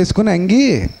 తెల్లబట్టలు వేసుకుని అంగి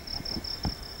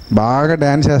బాగా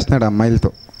డ్యాన్స్ చేస్తున్నాడు అమ్మాయిలతో.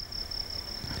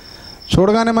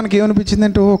 చూడగానే మనకి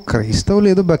ఏమనిపించిందంటే, ఓ క్రైస్తవులు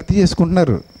ఏదో భక్తి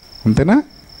చేసుకుంటున్నారు, అంతేనా?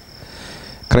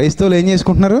 క్రైస్తవులు ఏం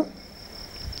చేసుకుంటున్నారు?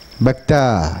 భక్త.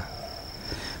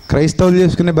 క్రైస్తవులు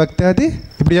చేసుకునే భక్తి అది.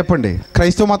 ఇప్పుడు చెప్పండి,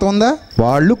 క్రైస్తవ మతం ఉందా?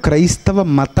 వాళ్ళు క్రైస్తవ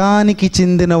మతానికి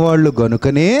చెందిన వాళ్ళు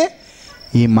గనుకనే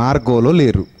ఈ మార్గంలో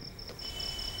లేరు.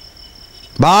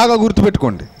 బాగా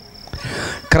గుర్తుపెట్టుకోండి.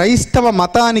 క్రైస్తవ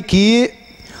మతానికి,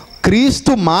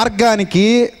 క్రీస్తు మార్గానికి,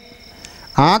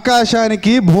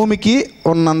 ఆకాశానికి భూమికి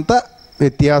ఉన్నంత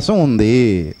వ్యత్యాసం ఉంది.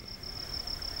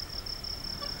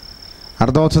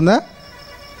 అర్థమవుతుందా?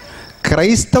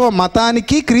 క్రైస్తవ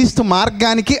మతానికి క్రీస్తు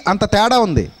మార్గానికి అంత తేడా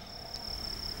ఉంది.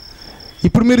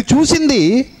 ఇప్పుడు మీరు చూసింది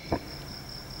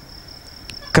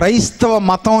క్రైస్తవ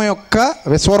మతం యొక్క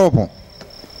విశ్వరూపం.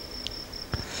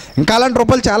 ఇంకా అలాంటి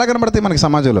రూపాలు చాలా కనబడతాయి మనకి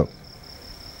సమాజంలో.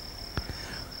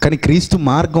 కానీ క్రీస్తు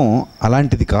మార్గం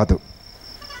అలాంటిది కాదు.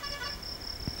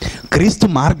 క్రీస్తు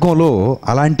మార్గంలో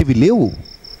అలాంటివి లేవు.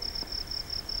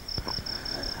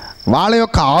 వాళ్ళ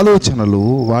యొక్క ఆలోచనలు,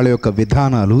 వాళ్ళ యొక్క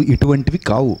విధానాలు ఇటువంటివి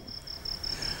కావు.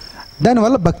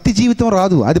 దానివల్ల భక్తి జీవితం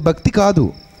రాదు. అది భక్తి కాదు.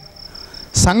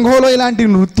 సంఘంలో ఇలాంటి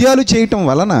నృత్యాలు చేయటం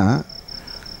వలన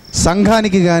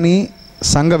సంఘానికి కానీ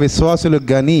సంఘ విశ్వాసులకు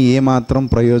కానీ ఏమాత్రం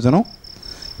ప్రయోజనం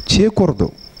చేకూరదు.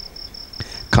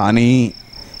 కానీ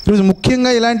ఈరోజు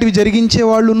ముఖ్యంగా ఇలాంటివి జరిగించే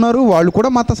వాళ్ళు ఉన్నారు. వాళ్ళు కూడా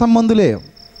మత సంబంధులే.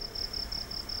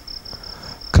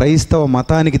 క్రైస్తవ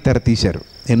మతానికి తెరతీశారు.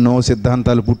 ఎన్నో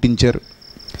సిద్ధాంతాలు పుట్టించారు,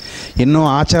 ఎన్నో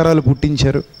ఆచారాలు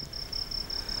పుట్టించారు,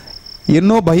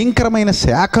 ఎన్నో భయంకరమైన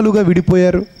శాఖలుగా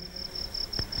విడిపోయారు.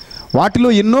 వాటిలో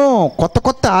ఎన్నో కొత్త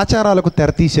కొత్త ఆచారాలకు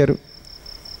తెరతీశారు.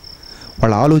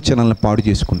 వాళ్ళ ఆలోచనలను పాడు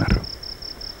చేసుకున్నారు.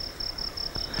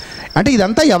 అంటే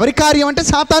ఇదంతా ఎవరి కార్యం అంటే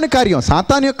సాతాను కార్యం.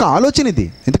 సాతాను యొక్క ఆలోచన ఇది.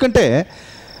 ఎందుకంటే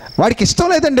వాడికి ఇష్టం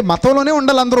లేదండి మతంలోనే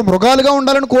ఉండాలి, అందరూ మృగాలుగా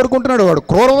ఉండాలని కోరుకుంటున్నాడు. వాడు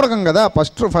క్రూర మృగం కదా.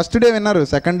 ఫస్ట్ డే విన్నారు,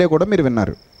 సెకండ్ డే కూడా మీరు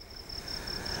విన్నారు.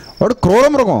 వాడు క్రూర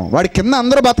మృగం. వాడి కింద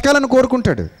అందరూ బతకాలని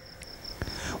కోరుకుంటాడు.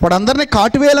 వాడు అందరినీ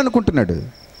కాటువేయాలనుకుంటున్నాడు.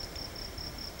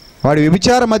 వాడి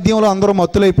వ్యభిచార మధ్యంలో అందరూ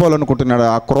మత్తులైపోవాలనుకుంటున్నాడు.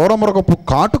 ఆ క్రూర మృగపు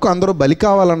కాటుకు అందరూ బలి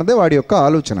కావాలన్నదే వాడి యొక్క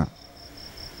ఆలోచన.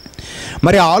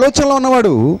 మరి ఆ ఆలోచనలో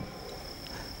ఉన్నవాడు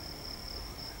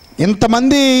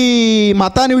ఇంతమంది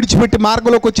మతాన్ని విడిచిపెట్టి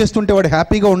మార్గంలోకి వచ్చేస్తుంటే వాడు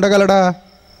హ్యాపీగా ఉండగలడా?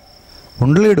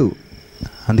 ఉండలేడు.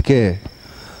 అందుకే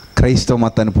క్రైస్తవ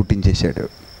మతాన్ని పుట్టించేశాడు.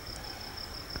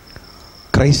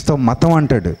 క్రైస్తవ మతం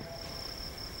అంటాడు.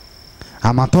 ఆ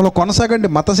మతంలో కొనసాగండి.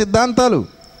 మత సిద్ధాంతాలు,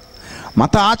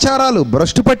 మత ఆచారాలు,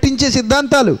 భ్రష్టు పట్టించే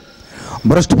సిద్ధాంతాలు,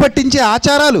 భ్రష్టు పట్టించే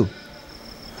ఆచారాలు,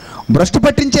 భ్రష్టు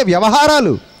పట్టించే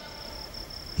వ్యవహారాలు,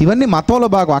 ఇవన్నీ మతంలో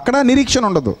భాగం. అక్కడ నిరీక్షణ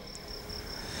ఉండదు.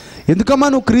 ఎందుకమ్మా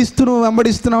నువ్వు క్రీస్తును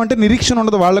వెంబడిస్తున్నావు అంటే నిరీక్షణ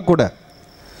ఉండదు వాళ్ళకు కూడా.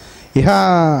 ఇహ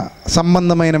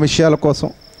సంబంధమైన విషయాల కోసం,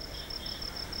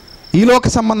 ఈలోక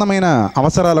సంబంధమైన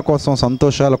అవసరాల కోసం,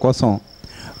 సంతోషాల కోసం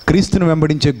క్రీస్తుని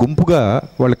వెంబడించే గుంపుగా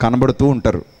వాళ్ళు కనబడుతూ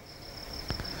ఉంటారు.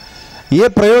 ఏ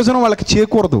ప్రయోజనం వాళ్ళకి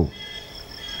చేకూరదు.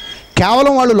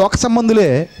 కేవలం వాళ్ళు లోక సంబంధులే,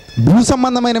 భూ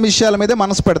సంబంధమైన విషయాల మీదే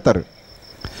మనసు పెడతారు.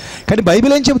 కానీ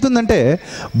బైబిల్ ఏం చెబుతుందంటే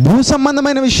భూ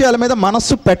సంబంధమైన విషయాల మీద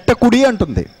మనస్సు పెట్టకుడి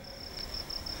అంటుంది.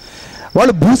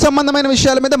 వాళ్ళు భూ సంబంధమైన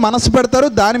విషయాల మీద మనసు పెడతారు,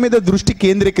 దాని మీద దృష్టి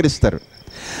కేంద్రీకరిస్తారు.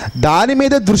 దాని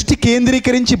మీద దృష్టి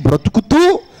కేంద్రీకరించి బ్రతుకుతూ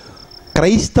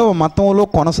క్రైస్తవ మతంలో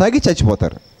కొనసాగి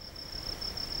చచ్చిపోతారు.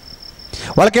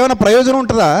 వాళ్ళకి ఏమైనా ప్రయోజనం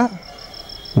ఉంటుందా?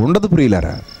 ఉండదు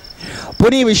ప్రియులారా.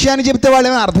 పోనీ ఈ విషయాన్ని చెప్తే వాళ్ళు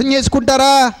ఏమైనా అర్థం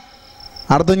చేసుకుంటారా?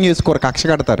 అర్థం చేసుకోరు, కక్ష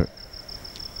కడతారు.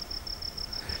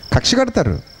 కక్ష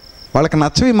కడతారు. వాళ్ళకి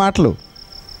నచ్చవి మాటలు.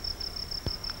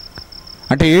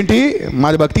 అంటే ఏంటి,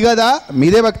 మాది భక్తి కాదా,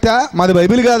 మీదే భక్తా? మాది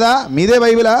బైబిల్ కాదా, మీదే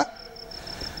బైబిలా?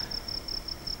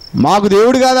 మాకు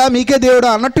దేవుడు కాదా, మీకే దేవుడా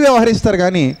అన్నట్టు వ్యవహరిస్తారు.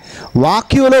 కానీ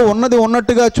వాక్యంలో ఉన్నది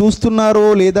ఉన్నట్టుగా చూస్తున్నారో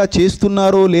లేదా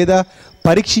చేస్తున్నారో లేదా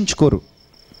పరీక్షించుకోరు.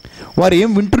 వారు ఏం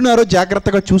వింటున్నారో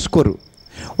జాగ్రత్తగా చూసుకోరు.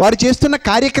 వారు చేస్తున్న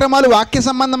కార్యక్రమాలు వాక్య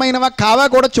సంబంధమైనవా కావా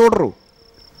కూడా చూడరు.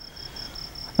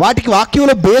 వాటికి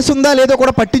వాక్యంలో బేస్ ఉందా లేదో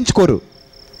కూడా పట్టించుకోరు.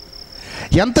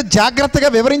 ఎంత జాగ్రత్తగా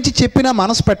వివరించి చెప్పినా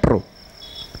మనసు పెట్టరు.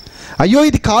 అయ్యో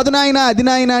ఇది కాదు నాయన, అది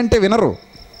నాయన అంటే వినరు.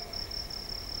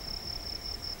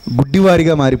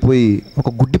 గుడ్డివారిగా మారిపోయి ఒక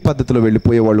గుడ్డి పద్ధతిలో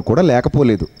వెళ్ళిపోయే వాళ్ళు కూడా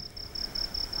లేకపోలేదు.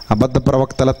 అబద్ధ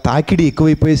ప్రవక్తల తాకిడి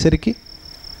ఎక్కువైపోయేసరికి,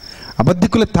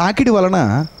 అబద్ధికుల తాకిడి వలన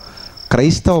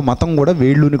క్రైస్తవ మతం కూడా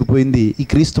వేళ్ళూనికిపోయింది ఈ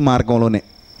క్రీస్తు మార్గంలోనే.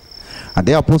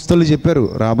 అదే అపోస్తలులు చెప్పారు,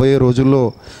 రాబోయే రోజుల్లో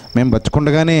మేము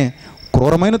బతుకుండగానే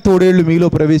క్రూరమైన తోడేళ్ళు మీలో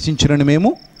ప్రవేశించునని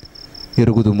మేము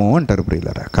ఎరుగుదుము అంటారు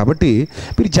ప్రియులారా. కాబట్టి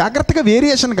మీరు జాగ్రత్తగా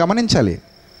వేరియేషన్ గమనించాలి.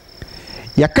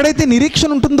 ఎక్కడైతే నిరీక్షణ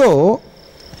ఉంటుందో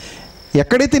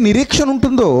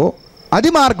అది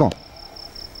మార్గం.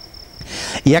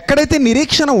 ఎక్కడైతే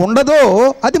నిరీక్షణ ఉండదో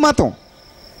అది మతం.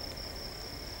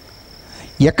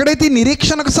 ఎక్కడైతే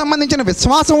నిరీక్షణకు సంబంధించిన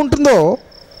విశ్వాసం ఉంటుందో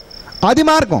అది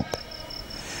మార్గం.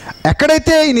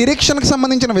 ఎక్కడైతే ఈ నిరీక్షణకు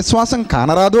సంబంధించిన విశ్వాసం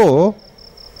కానరాదో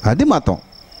అది మతం.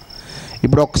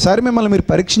 ఇప్పుడు ఒక్కసారి మిమ్మల్ని మీరు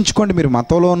పరీక్షించుకోండి, మీరు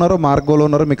మతంలో ఉన్నారో మార్గంలో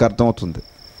ఉన్నారో మీకు అర్థమవుతుంది.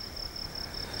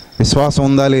 విశ్వాసం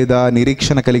ఉందా లేదా,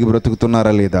 నిరీక్షణ కలిగి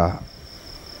బ్రతుకుతున్నారా లేదా.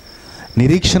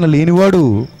 నిరీక్షణ లేనివాడు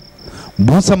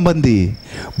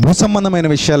భూసంబంధమైన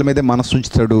విషయాల మీదే మనసు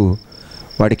ఉంచుతాడు.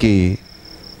 వాడికి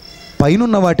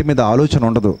పైనున్న వాటి మీద ఆలోచన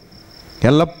ఉండదు.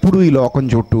 ఎల్లప్పుడూ ఈ లోకం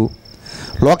చుట్టూ,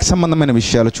 లోక సంబంధమైన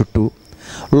విషయాల చుట్టూ,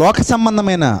 లోక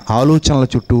సంబంధమైన ఆలోచనల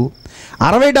చుట్టూ,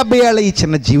 60-70 ఏళ్ళ ఈ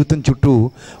చిన్న జీవితం చుట్టూ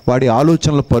వాడి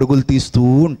ఆలోచనలు పరుగులు తీస్తూ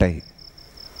ఉంటాయి.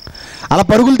 అలా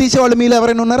పరుగులు తీసేవాళ్ళు మీలో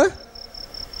ఎవరైనా ఉన్నారా?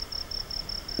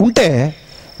 ఉంటే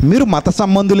మీరు మత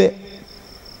సంబంధులే,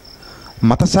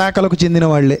 మత శాఖలకు చెందిన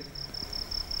వాళ్ళే.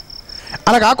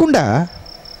 అలా కాకుండా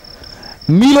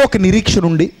మీలో ఒక నిరీక్షణ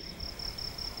ఉండి,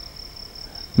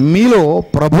 మీలో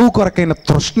ప్రభువు కొరకైన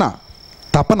తృష్ణ,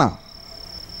 తపన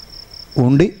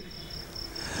ఉండి,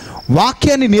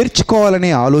 వాక్యాన్ని నేర్చుకోవాలనే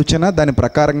ఆలోచన, దాని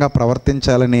ప్రకారంగా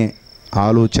ప్రవర్తించాలనే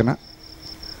ఆలోచన,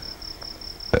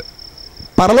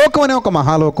 పరలోకం అనే ఒక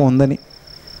మహాలోకం ఉందని,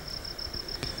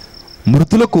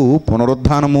 మృతులకు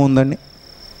పునరుద్ధానము ఉందని,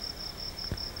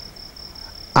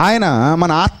 ఆయన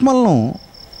మన ఆత్మలను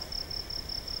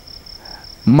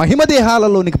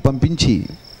మహిమదేహాలలోనికి పంపించి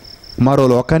మరో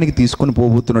లోకానికి తీసుకొని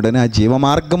పోబోతున్నాడని, ఆ జీవ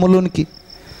మార్గములోనికి,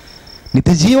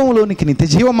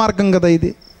 నిత్యజీవ మార్గం కదా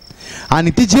ఇది, ఆ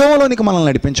నిత్యజీవంలోనికి మనల్ని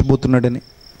నడిపించబోతున్నాడని,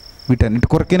 వీటన్నిటి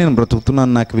కొరకే నేను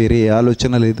బ్రతుకుతున్నాను. నాకు వేరే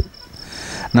ఆలోచన లేదు.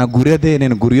 నా గురి అదే.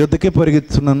 నేను గురి యొద్దకే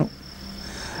పరిగెత్తుతున్నాను.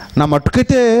 నా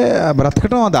మట్టుకైతే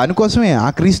బ్రతకటం దానికోసమే, ఆ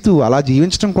క్రీస్తు అలా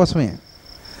జీవించడం కోసమే.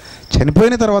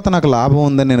 చనిపోయిన తర్వాత నాకు లాభం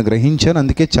ఉందని నేను గ్రహించాను,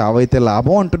 అందుకే చావైతే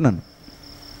లాభం అంటున్నాను.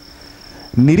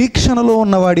 నిరీక్షణలో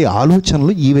ఉన్నవాడి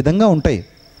ఆలోచనలు ఈ విధంగా ఉంటాయి.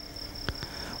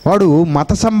 వాడు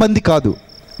మత సంబంధి కాదు.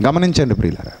 గమనించండి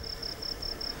ప్రియులారా,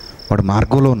 వాడు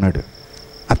మార్గంలో ఉన్నాడు.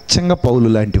 అచ్చంగా పౌలు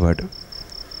లాంటివాడు,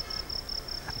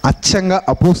 అచ్చంగా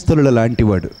అపోస్తలుల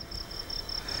లాంటివాడు,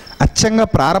 అచ్చంగా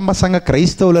ప్రారంభ సంఘ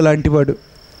క్రైస్తవుల లాంటివాడు.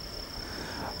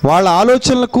 వాళ్ళ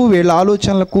ఆలోచనలకు వీళ్ళ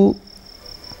ఆలోచనలకు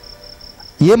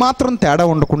ఏమాత్రం తేడా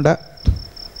ఉండకుండా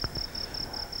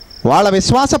వాళ్ళ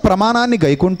విశ్వాస ప్రమాణాన్ని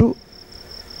గైకుంటూ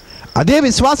అదే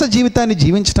విశ్వాస జీవితాన్ని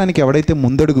జీవించడానికి ఎవడైతే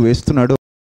ముందడుగు వేస్తున్నాడో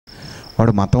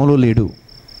వాడు మతంలో లేడు.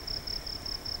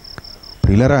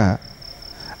 ప్రియులరా,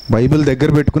 బైబిల్ దగ్గర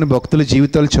పెట్టుకుని భక్తుల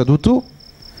జీవితాలు చదువుతూ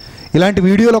ఇలాంటి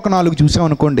వీడియోలు ఒక 4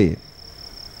 చూసామనుకోండి,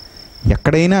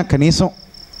 ఎక్కడైనా కనీసం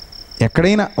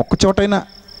ఎక్కడైనా ఒక్క చోటైనా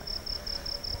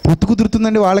పొత్తు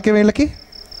కుదురుతుందండి వాళ్ళకి వీళ్ళకి?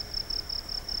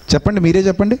 చెప్పండి, మీరే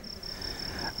చెప్పండి.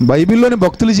 బైబిల్లోని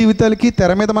భక్తుల జీవితాలకి,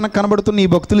 తెర మీద మనకు కనబడుతున్న ఈ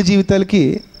భక్తుల జీవితాలకి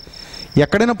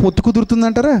ఎక్కడైనా పొత్తు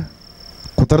కుదురుతుందంటారా?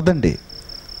 కుదరదండి.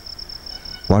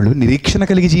 వాళ్ళు నిరీక్షణ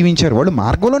కలిగి జీవించారు, వాళ్ళు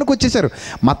మార్గంలోనికి వచ్చేసారు,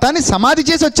 మతాన్ని సమాధి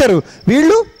చేసి వచ్చారు.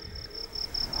 వీళ్ళు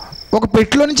ఒక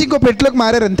పెట్టిలో నుంచి ఇంకో పెట్టిలోకి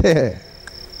మారారు అంతే.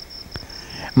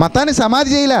 మతాన్ని సమాధి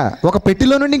చేయలే, ఒక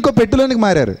పెట్టిలో నుండి ఇంకో పెట్టిలోనికి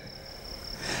మారారు,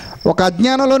 ఒక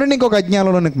అజ్ఞానంలో నుండి ఇంకొక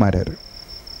అజ్ఞానంలోనికి మారారు.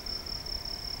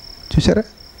 చూసారా?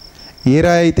 ఏ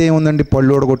రాయి అయితే ఏముందండి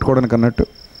పళ్ళు ఓడగొట్టుకోవడానికి అన్నట్టు,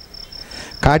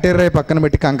 కాటేర్రాయి పక్కన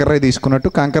పెట్టి కంకర్రాయి తీసుకున్నట్టు,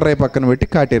 కంకర్రాయి పక్కన పెట్టి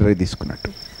కాటేర్రాయి తీసుకున్నట్టు.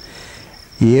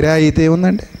 ఏ రాయి అయితే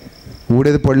ఏముందండి?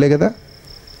 ఊడేది పళ్ళే కదా.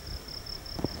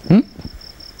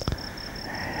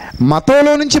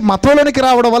 మతంలో నుంచి మతంలోనికి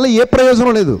రావడం వల్ల ఏ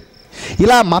ప్రయోజనం లేదు.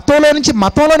 ఇలా మతంలో నుంచి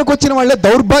మతంలోనికి వచ్చిన వాళ్ళే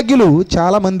దౌర్భాగ్యులు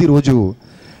చాలామంది. రోజు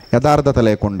యథార్థత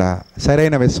లేకుండా,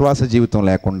 సరైన విశ్వాస జీవితం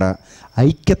లేకుండా,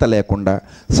 ఐక్యత లేకుండా,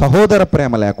 సహోదర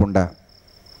ప్రేమ లేకుండా,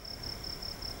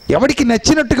 ఎవడికి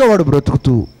నచ్చినట్టుగా వాడు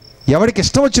బ్రతుకుతూ, ఎవడికి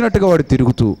ఇష్టం వచ్చినట్టుగా వాడు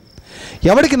తిరుగుతూ,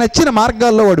 ఎవడికి నచ్చిన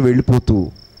మార్గాల్లో వాడు వెళ్ళిపోతూ,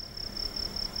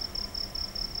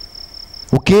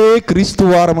 ఒకే క్రీస్తు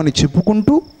వారమని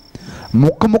చెప్పుకుంటూ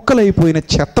ముక్కలైపోయిన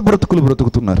చెత్త బ్రతుకులు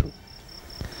బ్రతుకుతున్నారు.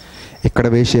 ఇక్కడ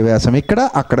వేసే వేషం ఇక్కడ,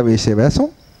 అక్కడ వేసే వేషం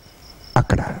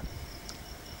అక్కడ.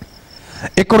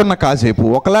 ఇక్కడున్న కాసేపు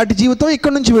ఒకలాంటి జీవితం,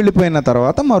 ఇక్కడ నుంచి వెళ్ళిపోయిన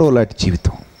తర్వాత మరోలాంటి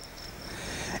జీవితం.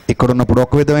 ఇక్కడున్నప్పుడు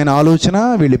ఒక విధమైన ఆలోచన,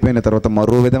 వెళ్ళిపోయిన తర్వాత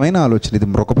మరో విధమైన ఆలోచన. ఇది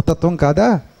మృగపతత్వం కాదా?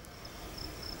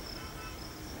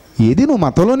 ఏది నువ్వు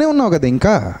మతంలోనే ఉన్నావు కదా.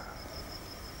 ఇంకా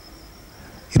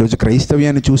ఈరోజు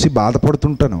క్రైస్తవ్యాన్ని చూసి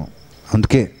బాధపడుతుంటాను.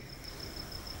 అందుకే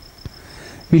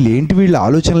వీళ్ళ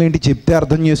ఆలోచనలు ఏంటి చెప్తే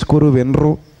అర్థం చేసుకోరు,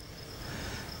 వినరు.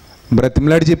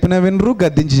 బ్రతిమలాడి చెప్పినా వినరు,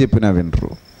 గద్దించి చెప్పినా వినరు,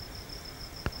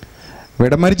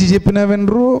 విడమరిచి చెప్పినా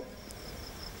వినరు,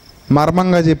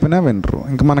 మర్మంగా చెప్పినా వినరు.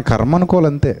 ఇంక మన కర్మ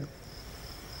అనుకోవాలంతే.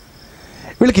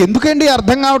 వీళ్ళకి ఎందుకండి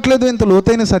అర్థం కావట్లేదు? ఇంత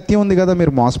లోతైన సత్యం ఉంది కదా,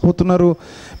 మీరు మోసపోతున్నారు,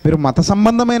 మీరు మత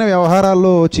సంబంధమైన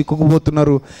వ్యవహారాల్లో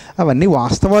చిక్కుకుపోతున్నారు, అవన్నీ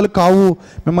వాస్తవాలు కావు,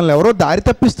 మిమ్మల్ని ఎవరో దారి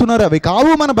తప్పిస్తున్నారు, అవి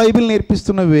కావు, మన బైబిల్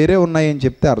నేర్పిస్తున్నవి వేరే ఉన్నాయని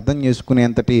చెప్తే అర్థం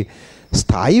చేసుకునేంతటి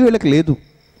స్థాయి వీళ్ళకి లేదు,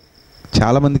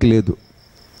 చాలామందికి లేదు.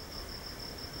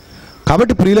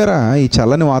 కాబట్టి ప్రియులరా, ఈ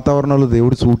చల్లని వాతావరణంలో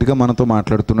దేవుడు సూటిగా మనతో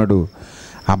మాట్లాడుతున్నాడు.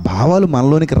 ఆ భావాలు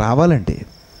మనలోనికి రావాలంటే,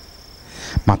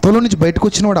 మతంలో నుంచి బయటకు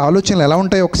వచ్చిన వాడు ఆలోచనలు ఎలా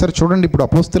ఉంటాయో ఒకసారి చూడండి. ఇప్పుడు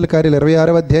అపోస్తుల కార్యాలు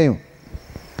 26వ అధ్యాయం,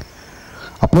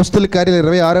 అపోస్తుల కార్యాలు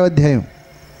 26వ అధ్యాయం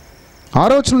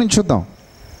 6వ వచనం నుంచి చూద్దాం.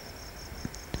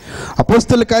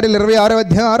 అపోస్తుల కార్యాలు 26వ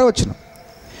అధ్యాయం 6వ వచనం.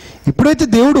 ఇప్పుడైతే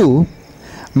దేవుడు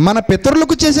మన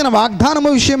పితరులకు చేసిన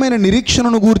వాగ్దానము విషయమైన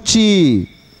నిరీక్షణను గూర్చి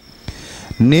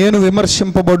నేను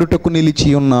విమర్శింపబడుటకు నిలిచి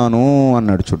ఉన్నాను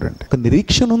అన్నాడు. చూడండి, ఒక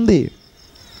నిరీక్షణ ఉంది.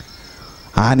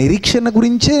 ఆ నిరీక్షణ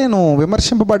గురించే నేను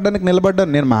విమర్శింపబడ్డానికి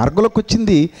నిలబడ్డాను. నేను మార్గంలోకి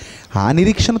వచ్చింది ఆ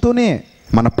నిరీక్షణతోనే.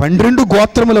 మన 12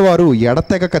 గోత్రముల వారు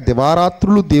ఎడతెగక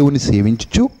దివారాత్రులు దేవుని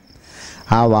సేవించుచు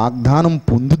ఆ వాగ్దానం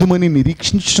పొందుదుమని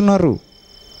నిరీక్షించుతున్నారు,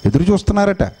 ఎదురు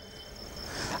చూస్తున్నారట.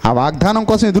 ఆ వాగ్దానం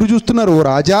కోసం ఎదురు చూస్తున్నారు. ఓ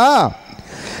రాజా,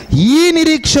 ఈ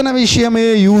నిరీక్షణ విషయమే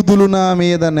యూదులు నా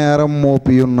మీద నేరం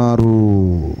మోపి ఉన్నారు.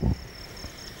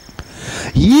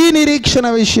 ఈ నిరీక్షణ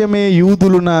విషయమే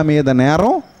యూదులు నా మీద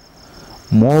నేరం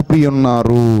మోపి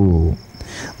ఉన్నారు.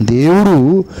 దేవుడు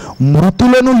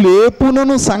మృతులను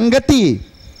లేపునను సంగతి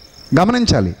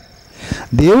గమనించాలి.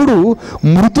 దేవుడు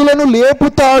మృతులను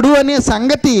లేపుతాడు అనే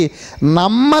సంగతి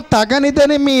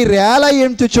నమ్మతగనిదని మీరేలా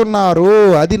ఎంచుచున్నారు.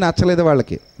 అది నచ్చలేదు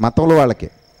వాళ్ళకి, మతంలో వాళ్ళకి.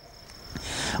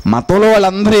 మతంలో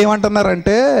వాళ్ళందరూ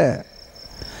ఏమంటున్నారంటే,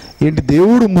 ఏంటి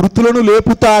దేవుడు మృతులను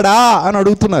లేపుతాడా అని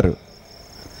అడుగుతున్నారు.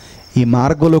 ఈ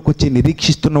మార్గంలోకి వచ్చి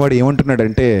నిరీక్షిస్తున్నవాడు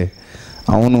ఏమంటున్నాడంటే,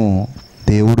 అవును,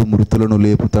 దేవుడు మృతులను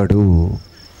లేపుతాడు.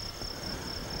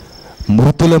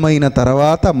 మృతులమైన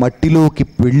తర్వాత, మట్టిలోకి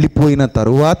వెళ్ళిపోయిన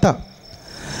తరువాత,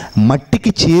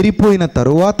 మట్టికి చేరిపోయిన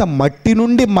తరువాత మట్టి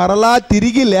నుండి మరలా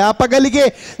తిరిగి లేపగలిగే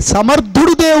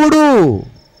సమర్థుడు దేవుడు.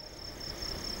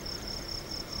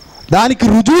 దానికి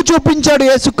రుజువు చూపించాడు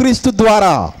యేసుక్రీస్తు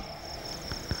ద్వారా.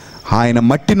 ఆయన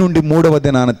మట్టి నుండి 3వ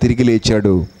దినాన తిరిగి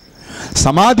లేచాడు,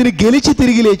 సమాధిని గెలిచి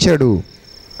తిరిగి లేచాడు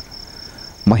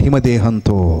మహిమ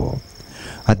దేహంతో.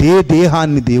 అదే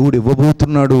దేహాన్ని దేవుడు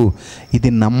ఇవ్వబోతున్నాడు. ఇది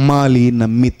నమ్మాలి,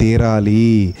 నమ్మి తీరాలి.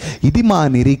 ఇది మా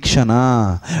నిరీక్షణ.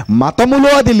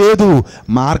 మతములో అది లేదు,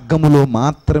 మార్గములో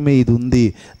మాత్రమే ఇది ఉంది.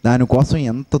 దానికోసం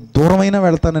ఎంత దూరమైనా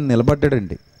వెళ్తానని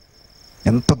నిలబడ్డాడండి.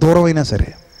 ఎంత దూరమైనా సరే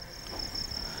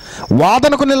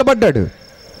వాదనకు నిలబడ్డాడు.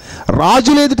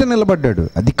 రాజుల ఎదుట నిలబడ్డాడు,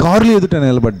 అధికారులు ఎదుట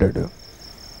నిలబడ్డాడు.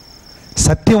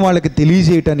 సత్యం వాళ్ళకి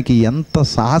తెలియజేయటానికి ఎంత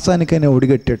సాహసానికైనా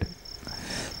ఒడిగట్టాడు.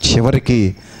 చివరికి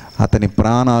అతని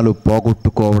ప్రాణాలు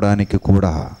పోగొట్టుకోవడానికి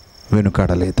కూడా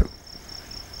వెనుకాడలేదు.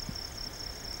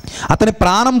 అతని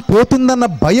ప్రాణం పోతుందన్న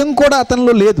భయం కూడా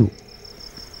అతనిలో లేదు.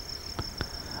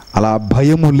 అలా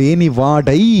భయము లేని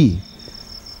వాడై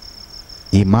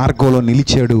ఈ మార్గంలో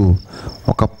నిలిచాడు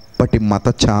ఒకప్పటి మత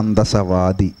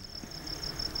ఛాందసవాది,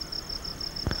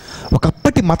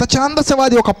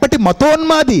 ఒకప్పటి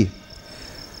మతోన్మాది.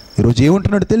 ఈరోజు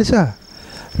ఏముంటున్నాడు తెలుసా?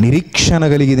 నిరీక్షణ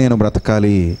కలిగి నేను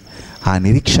బ్రతకాలి. ఆ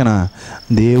నిరీక్షణ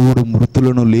దేవుడు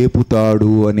మృతులను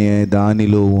లేపుతాడు అనే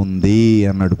దానిలో ఉంది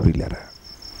అన్నాడు ప్రియులారా.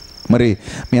 మరి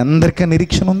మీ అందరికీ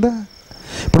నిరీక్షణ ఉందా?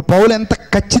 ఇప్పుడు పౌలు ఎంత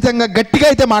ఖచ్చితంగా గట్టిగా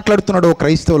అయితే మాట్లాడుతున్నాడో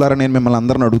క్రైస్తవులారా, నేను మిమ్మల్ని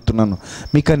అందరిని అడుగుతున్నాను,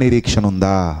 మీకు నిరీక్షణ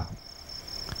ఉందా?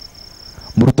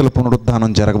 మృతుల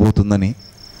పునరుద్ధానం జరగబోతుందని,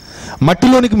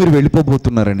 మట్టిలోనికి మీరు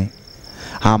వెళ్ళిపోబోతున్నారని,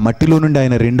 ఆ మట్టిలో నుండి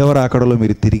ఆయన రెండవ రాకడలో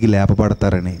మీరు తిరిగి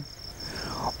లేపబడతారని,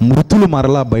 మృతులు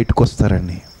మరలా బయటకు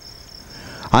వస్తారని,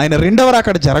 ఆయన రెండవ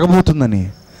రాకడ జరగబోతుందని,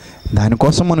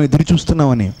 దానికోసం మనం ఎదురు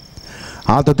చూస్తున్నామని,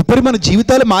 ఆ తదుపరి మన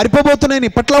జీవితాలు మారిపోబోతున్నాయని,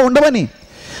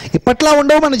 ఇప్పట్లా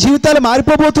ఉండవు మన జీవితాలు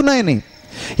మారిపోబోతున్నాయని,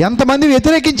 ఎంతమంది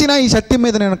వ్యతిరేకించినా ఈ సత్యం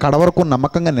మీద నేను కడవరకు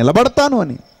నమ్మకంగా నిలబడతాను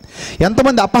అని,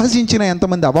 ఎంతమంది అపహసించినా,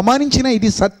 ఎంతమంది అవమానించినా ఇది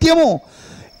సత్యము,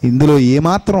 ఇందులో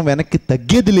ఏమాత్రం వెనక్కి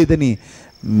తగ్గేది లేదని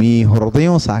మీ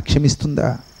హృదయం సాక్ష్యమిస్తుందా?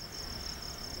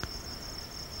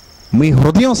 మీ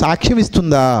హృదయం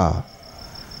సాక్ష్యమిస్తుందా?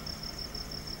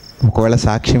 ఒకవేళ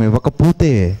సాక్ష్యం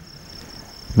ఇవ్వకపోతే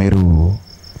మీరు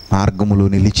మార్గములో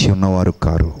నిలిచి ఉన్నవారు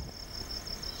కారు.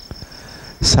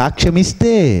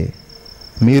 సాక్ష్యమిస్తే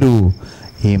మీరు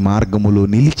ఈ మార్గములో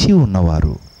నిలిచి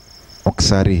ఉన్నవారు.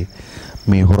 ఒకసారి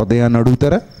మీ హృదయాన్ని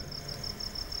అడుగుతారా?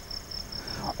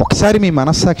 ఒకసారి మీ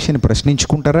మనస్సాక్షిని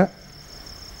ప్రశ్నించుకుంటారా?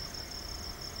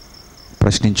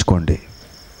 ప్రశ్నించుకోండి,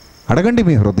 అడగండి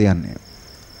మీ హృదయాన్ని,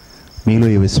 మీలో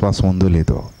ఏ విశ్వాసం ఉందో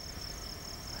లేదో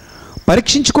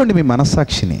పరీక్షించుకోండి. మీ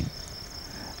మనస్సాక్షిని,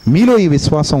 మీలో ఈ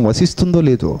విశ్వాసం వసిస్తుందో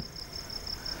లేదో.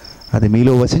 అది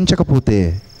మీలో వసించకపోతే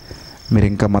మీరు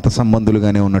ఇంకా మత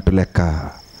సంబంధులుగానే ఉన్నట్టు లెక్క.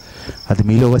 అది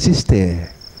మీలో వసిస్తే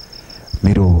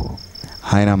మీరు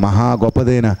ఆయన మహా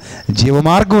గొప్పదైన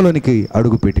జీవమార్గంలోనికి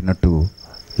అడుగు పెట్టినట్టు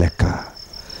లెక్క.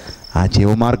 ఆ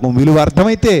జీవమార్గం విలువ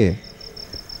అర్థమైతే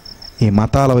ఈ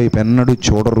మతాల వైపు ఎన్నడూ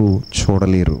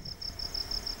చూడలేరు.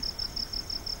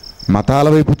 మతాల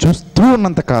వైపు చూస్తూ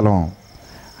ఉన్నంతకాలం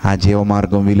ఆ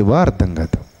జీవమార్గం విలువ అర్థం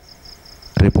కాదు.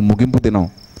 రేపు ముగింపు దినం,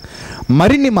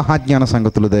 మరిన్ని మహాజ్ఞాన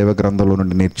సంగతులు దైవ గ్రంథంలో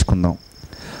నుండి నేర్చుకుందాం.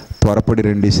 త్వరపడి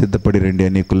రండి, సిద్ధపడి రండి,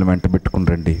 అనేకులను వెంట పెట్టుకుని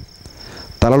రండి.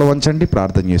 తలలు వంచండి,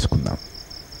 ప్రార్థన చేసుకుందాం.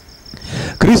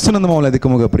 క్రీస్తునందు మమ్మల్ని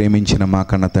అధికముగా ప్రేమించిన మా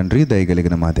కన్న తండ్రి,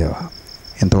 దయగలిగిన మా దేవ,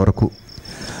 ఇంతవరకు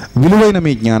విలువైన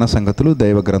మీ జ్ఞాన సంగతులు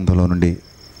దైవ గ్రంథంలో నుండి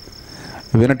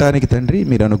వినటానికి తండ్రి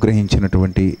మీరు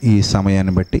అనుగ్రహించినటువంటి ఈ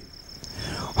సమయాన్ని బట్టి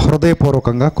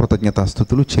హృదయపూర్వకంగా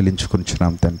కృతజ్ఞతాస్తుతులు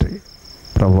చెల్లించుకుంటున్నాం తండ్రి.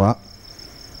 ప్రభువా,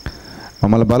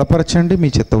 మమ్మల్ని బలపరచండి, మీ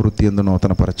చిత్తవృత్తి యందు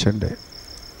నూతనపరచండి.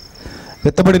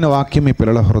 విత్తబడిన వాక్యం మీ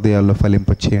పిల్లల హృదయాల్లో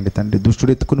ఫలింపచేయండి తండ్రి.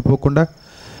 దుష్టుడు ఎత్తుకుని పోకుండా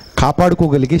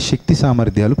కాపాడుకోగలిగే శక్తి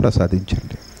సామర్థ్యాలు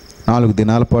ప్రసాదించండి. 4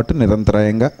 దినాల పాటు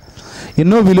నిరంతరాయంగా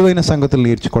ఎన్నో విలువైన సంగతులు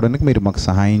నేర్చుకోవడానికి మీరు మాకు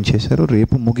సహాయం చేశారు.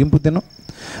 రేపు ముగింపు దినం,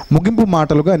 ముగింపు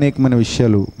మాటలుగా అనేకమైన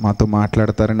విషయాలు మాతో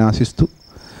మాట్లాడతారని ఆశిస్తూ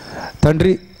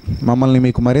తండ్రి, మమ్మల్ని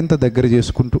మీకు మరింత దగ్గర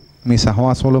చేసుకుంటూ మీ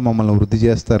సహవాసంలో మమ్మల్ని వృద్ధి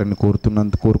చేస్తారని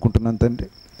కోరుకుంటున్నాను తండ్రి.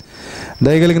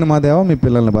 దయగలిగిన మా దేవ, మీ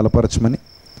పిల్లల్ని బలపరచమని,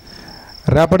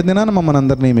 రేపటి దినాన మమ్మల్ని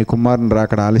అందరినీ మీ కుమారుని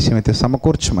రాకడ ఆలస్యం అయితే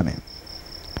సమకూర్చమని,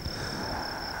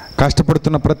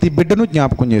 కష్టపడుతున్న ప్రతి బిడ్డను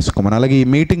జ్ఞాపకం చేసుకోమని, అలాగే ఈ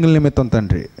మీటింగుల నిమిత్తం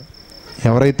తండ్రి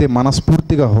ఎవరైతే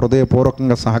మనస్ఫూర్తిగా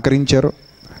హృదయపూర్వకంగా సహకరించారో,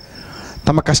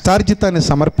 తమ కష్టార్జితాన్ని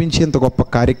సమర్పించి ఇంత గొప్ప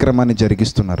కార్యక్రమాన్ని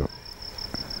జరిగిస్తున్నారు,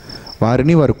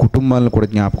 వారిని వారి కుటుంబాలను కూడా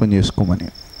జ్ఞాపకం చేసుకోమని,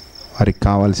 వారికి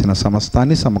కావాల్సిన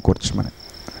సమస్తాన్ని సమకూర్చమని,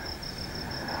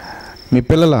 మీ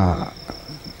పిల్లల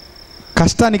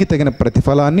కష్టానికి తగిన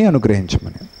ప్రతిఫలాన్ని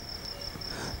అనుగ్రహించమని,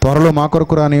 త్వరలో మా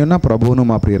కొరకు రాని ఉన్న ప్రభువును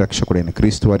మా ప్రియరక్షకుడైన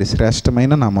క్రీస్తు వారి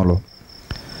శ్రేష్టమైన నామములో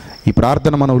ఈ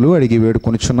ప్రార్థన మనవులు అడిగి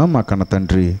వేడుకొనిచున్నాం మా కన్న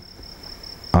తండ్రి.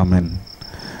 ఆమెన్.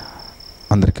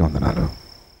 అందరికీ వందనాలు.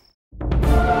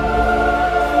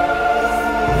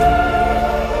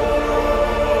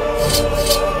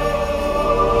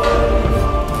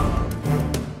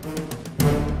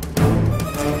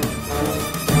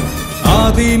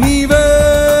 ఆది నీవే,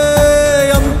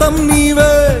 అంతం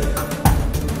నీవే,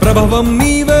 ప్రభవం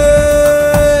నీవే,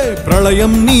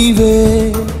 ప్రళయం నీవే,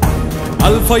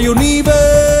 అల్ఫయు నీవే,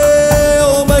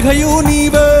 ఓమెఘయు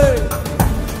నీవే,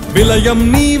 విలయం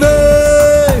నీవే,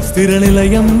 స్థిర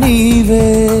నిలయం నీవే,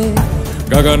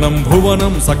 గగనం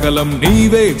భువనం సకలం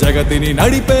నీవే, జగతిని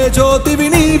నడిపే జ్యోతివి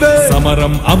నీవే.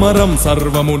 సమరం అమరం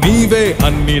సర్వము నీవే,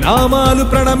 అన్ని నామాలు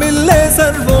ప్రణమిల్లే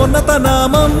సర్వోన్నత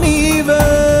నామం నీవే,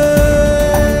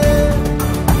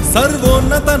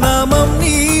 సర్వోన్నత నామం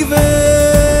నీవే.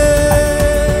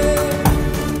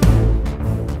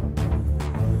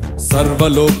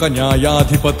 సర్వలోక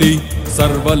న్యాయాధిపతి,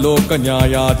 సర్వలోక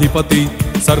న్యాయాధిపతి,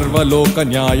 సర్వలోక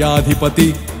న్యాయాధిపతి,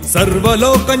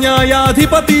 సర్వలోక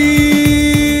న్యాయాధిపతి,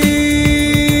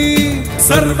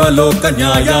 సర్వలోక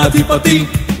న్యాయాధిపతి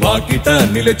వాకిట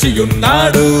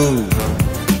నిలిచియున్నాడు.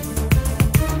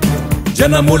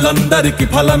 జనములందరికి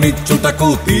ఫలమిచ్చుటకు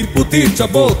తీర్పు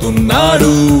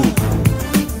తీర్చబోతున్నాడు.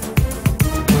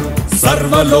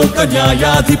 సర్వలోక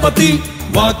న్యాయాధిపతి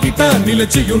వాకిట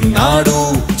నిలిచియున్నాడు.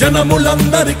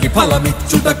 జనములందరికి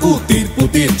ఫలమిచ్చుటకు తీర్పు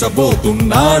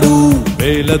తీర్చబోతున్నాడు.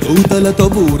 వేల దూతలతో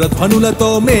బూరధ్వనులతో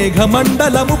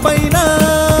మేఘమండలము పైన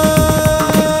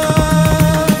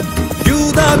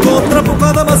యూదా గోత్రపు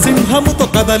కదమ సింహముతో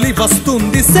కదలి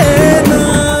వస్తుంది సేన.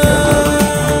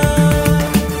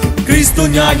 క్రీస్తు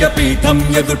న్యాయపీఠం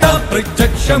ఎదుట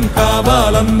ప్రత్యక్షం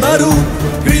కావాలందరూ,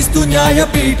 క్రీస్తు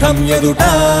న్యాయపీఠం ఎదుట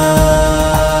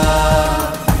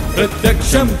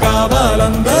ప్రత్యక్షం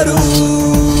కావాలందరూ.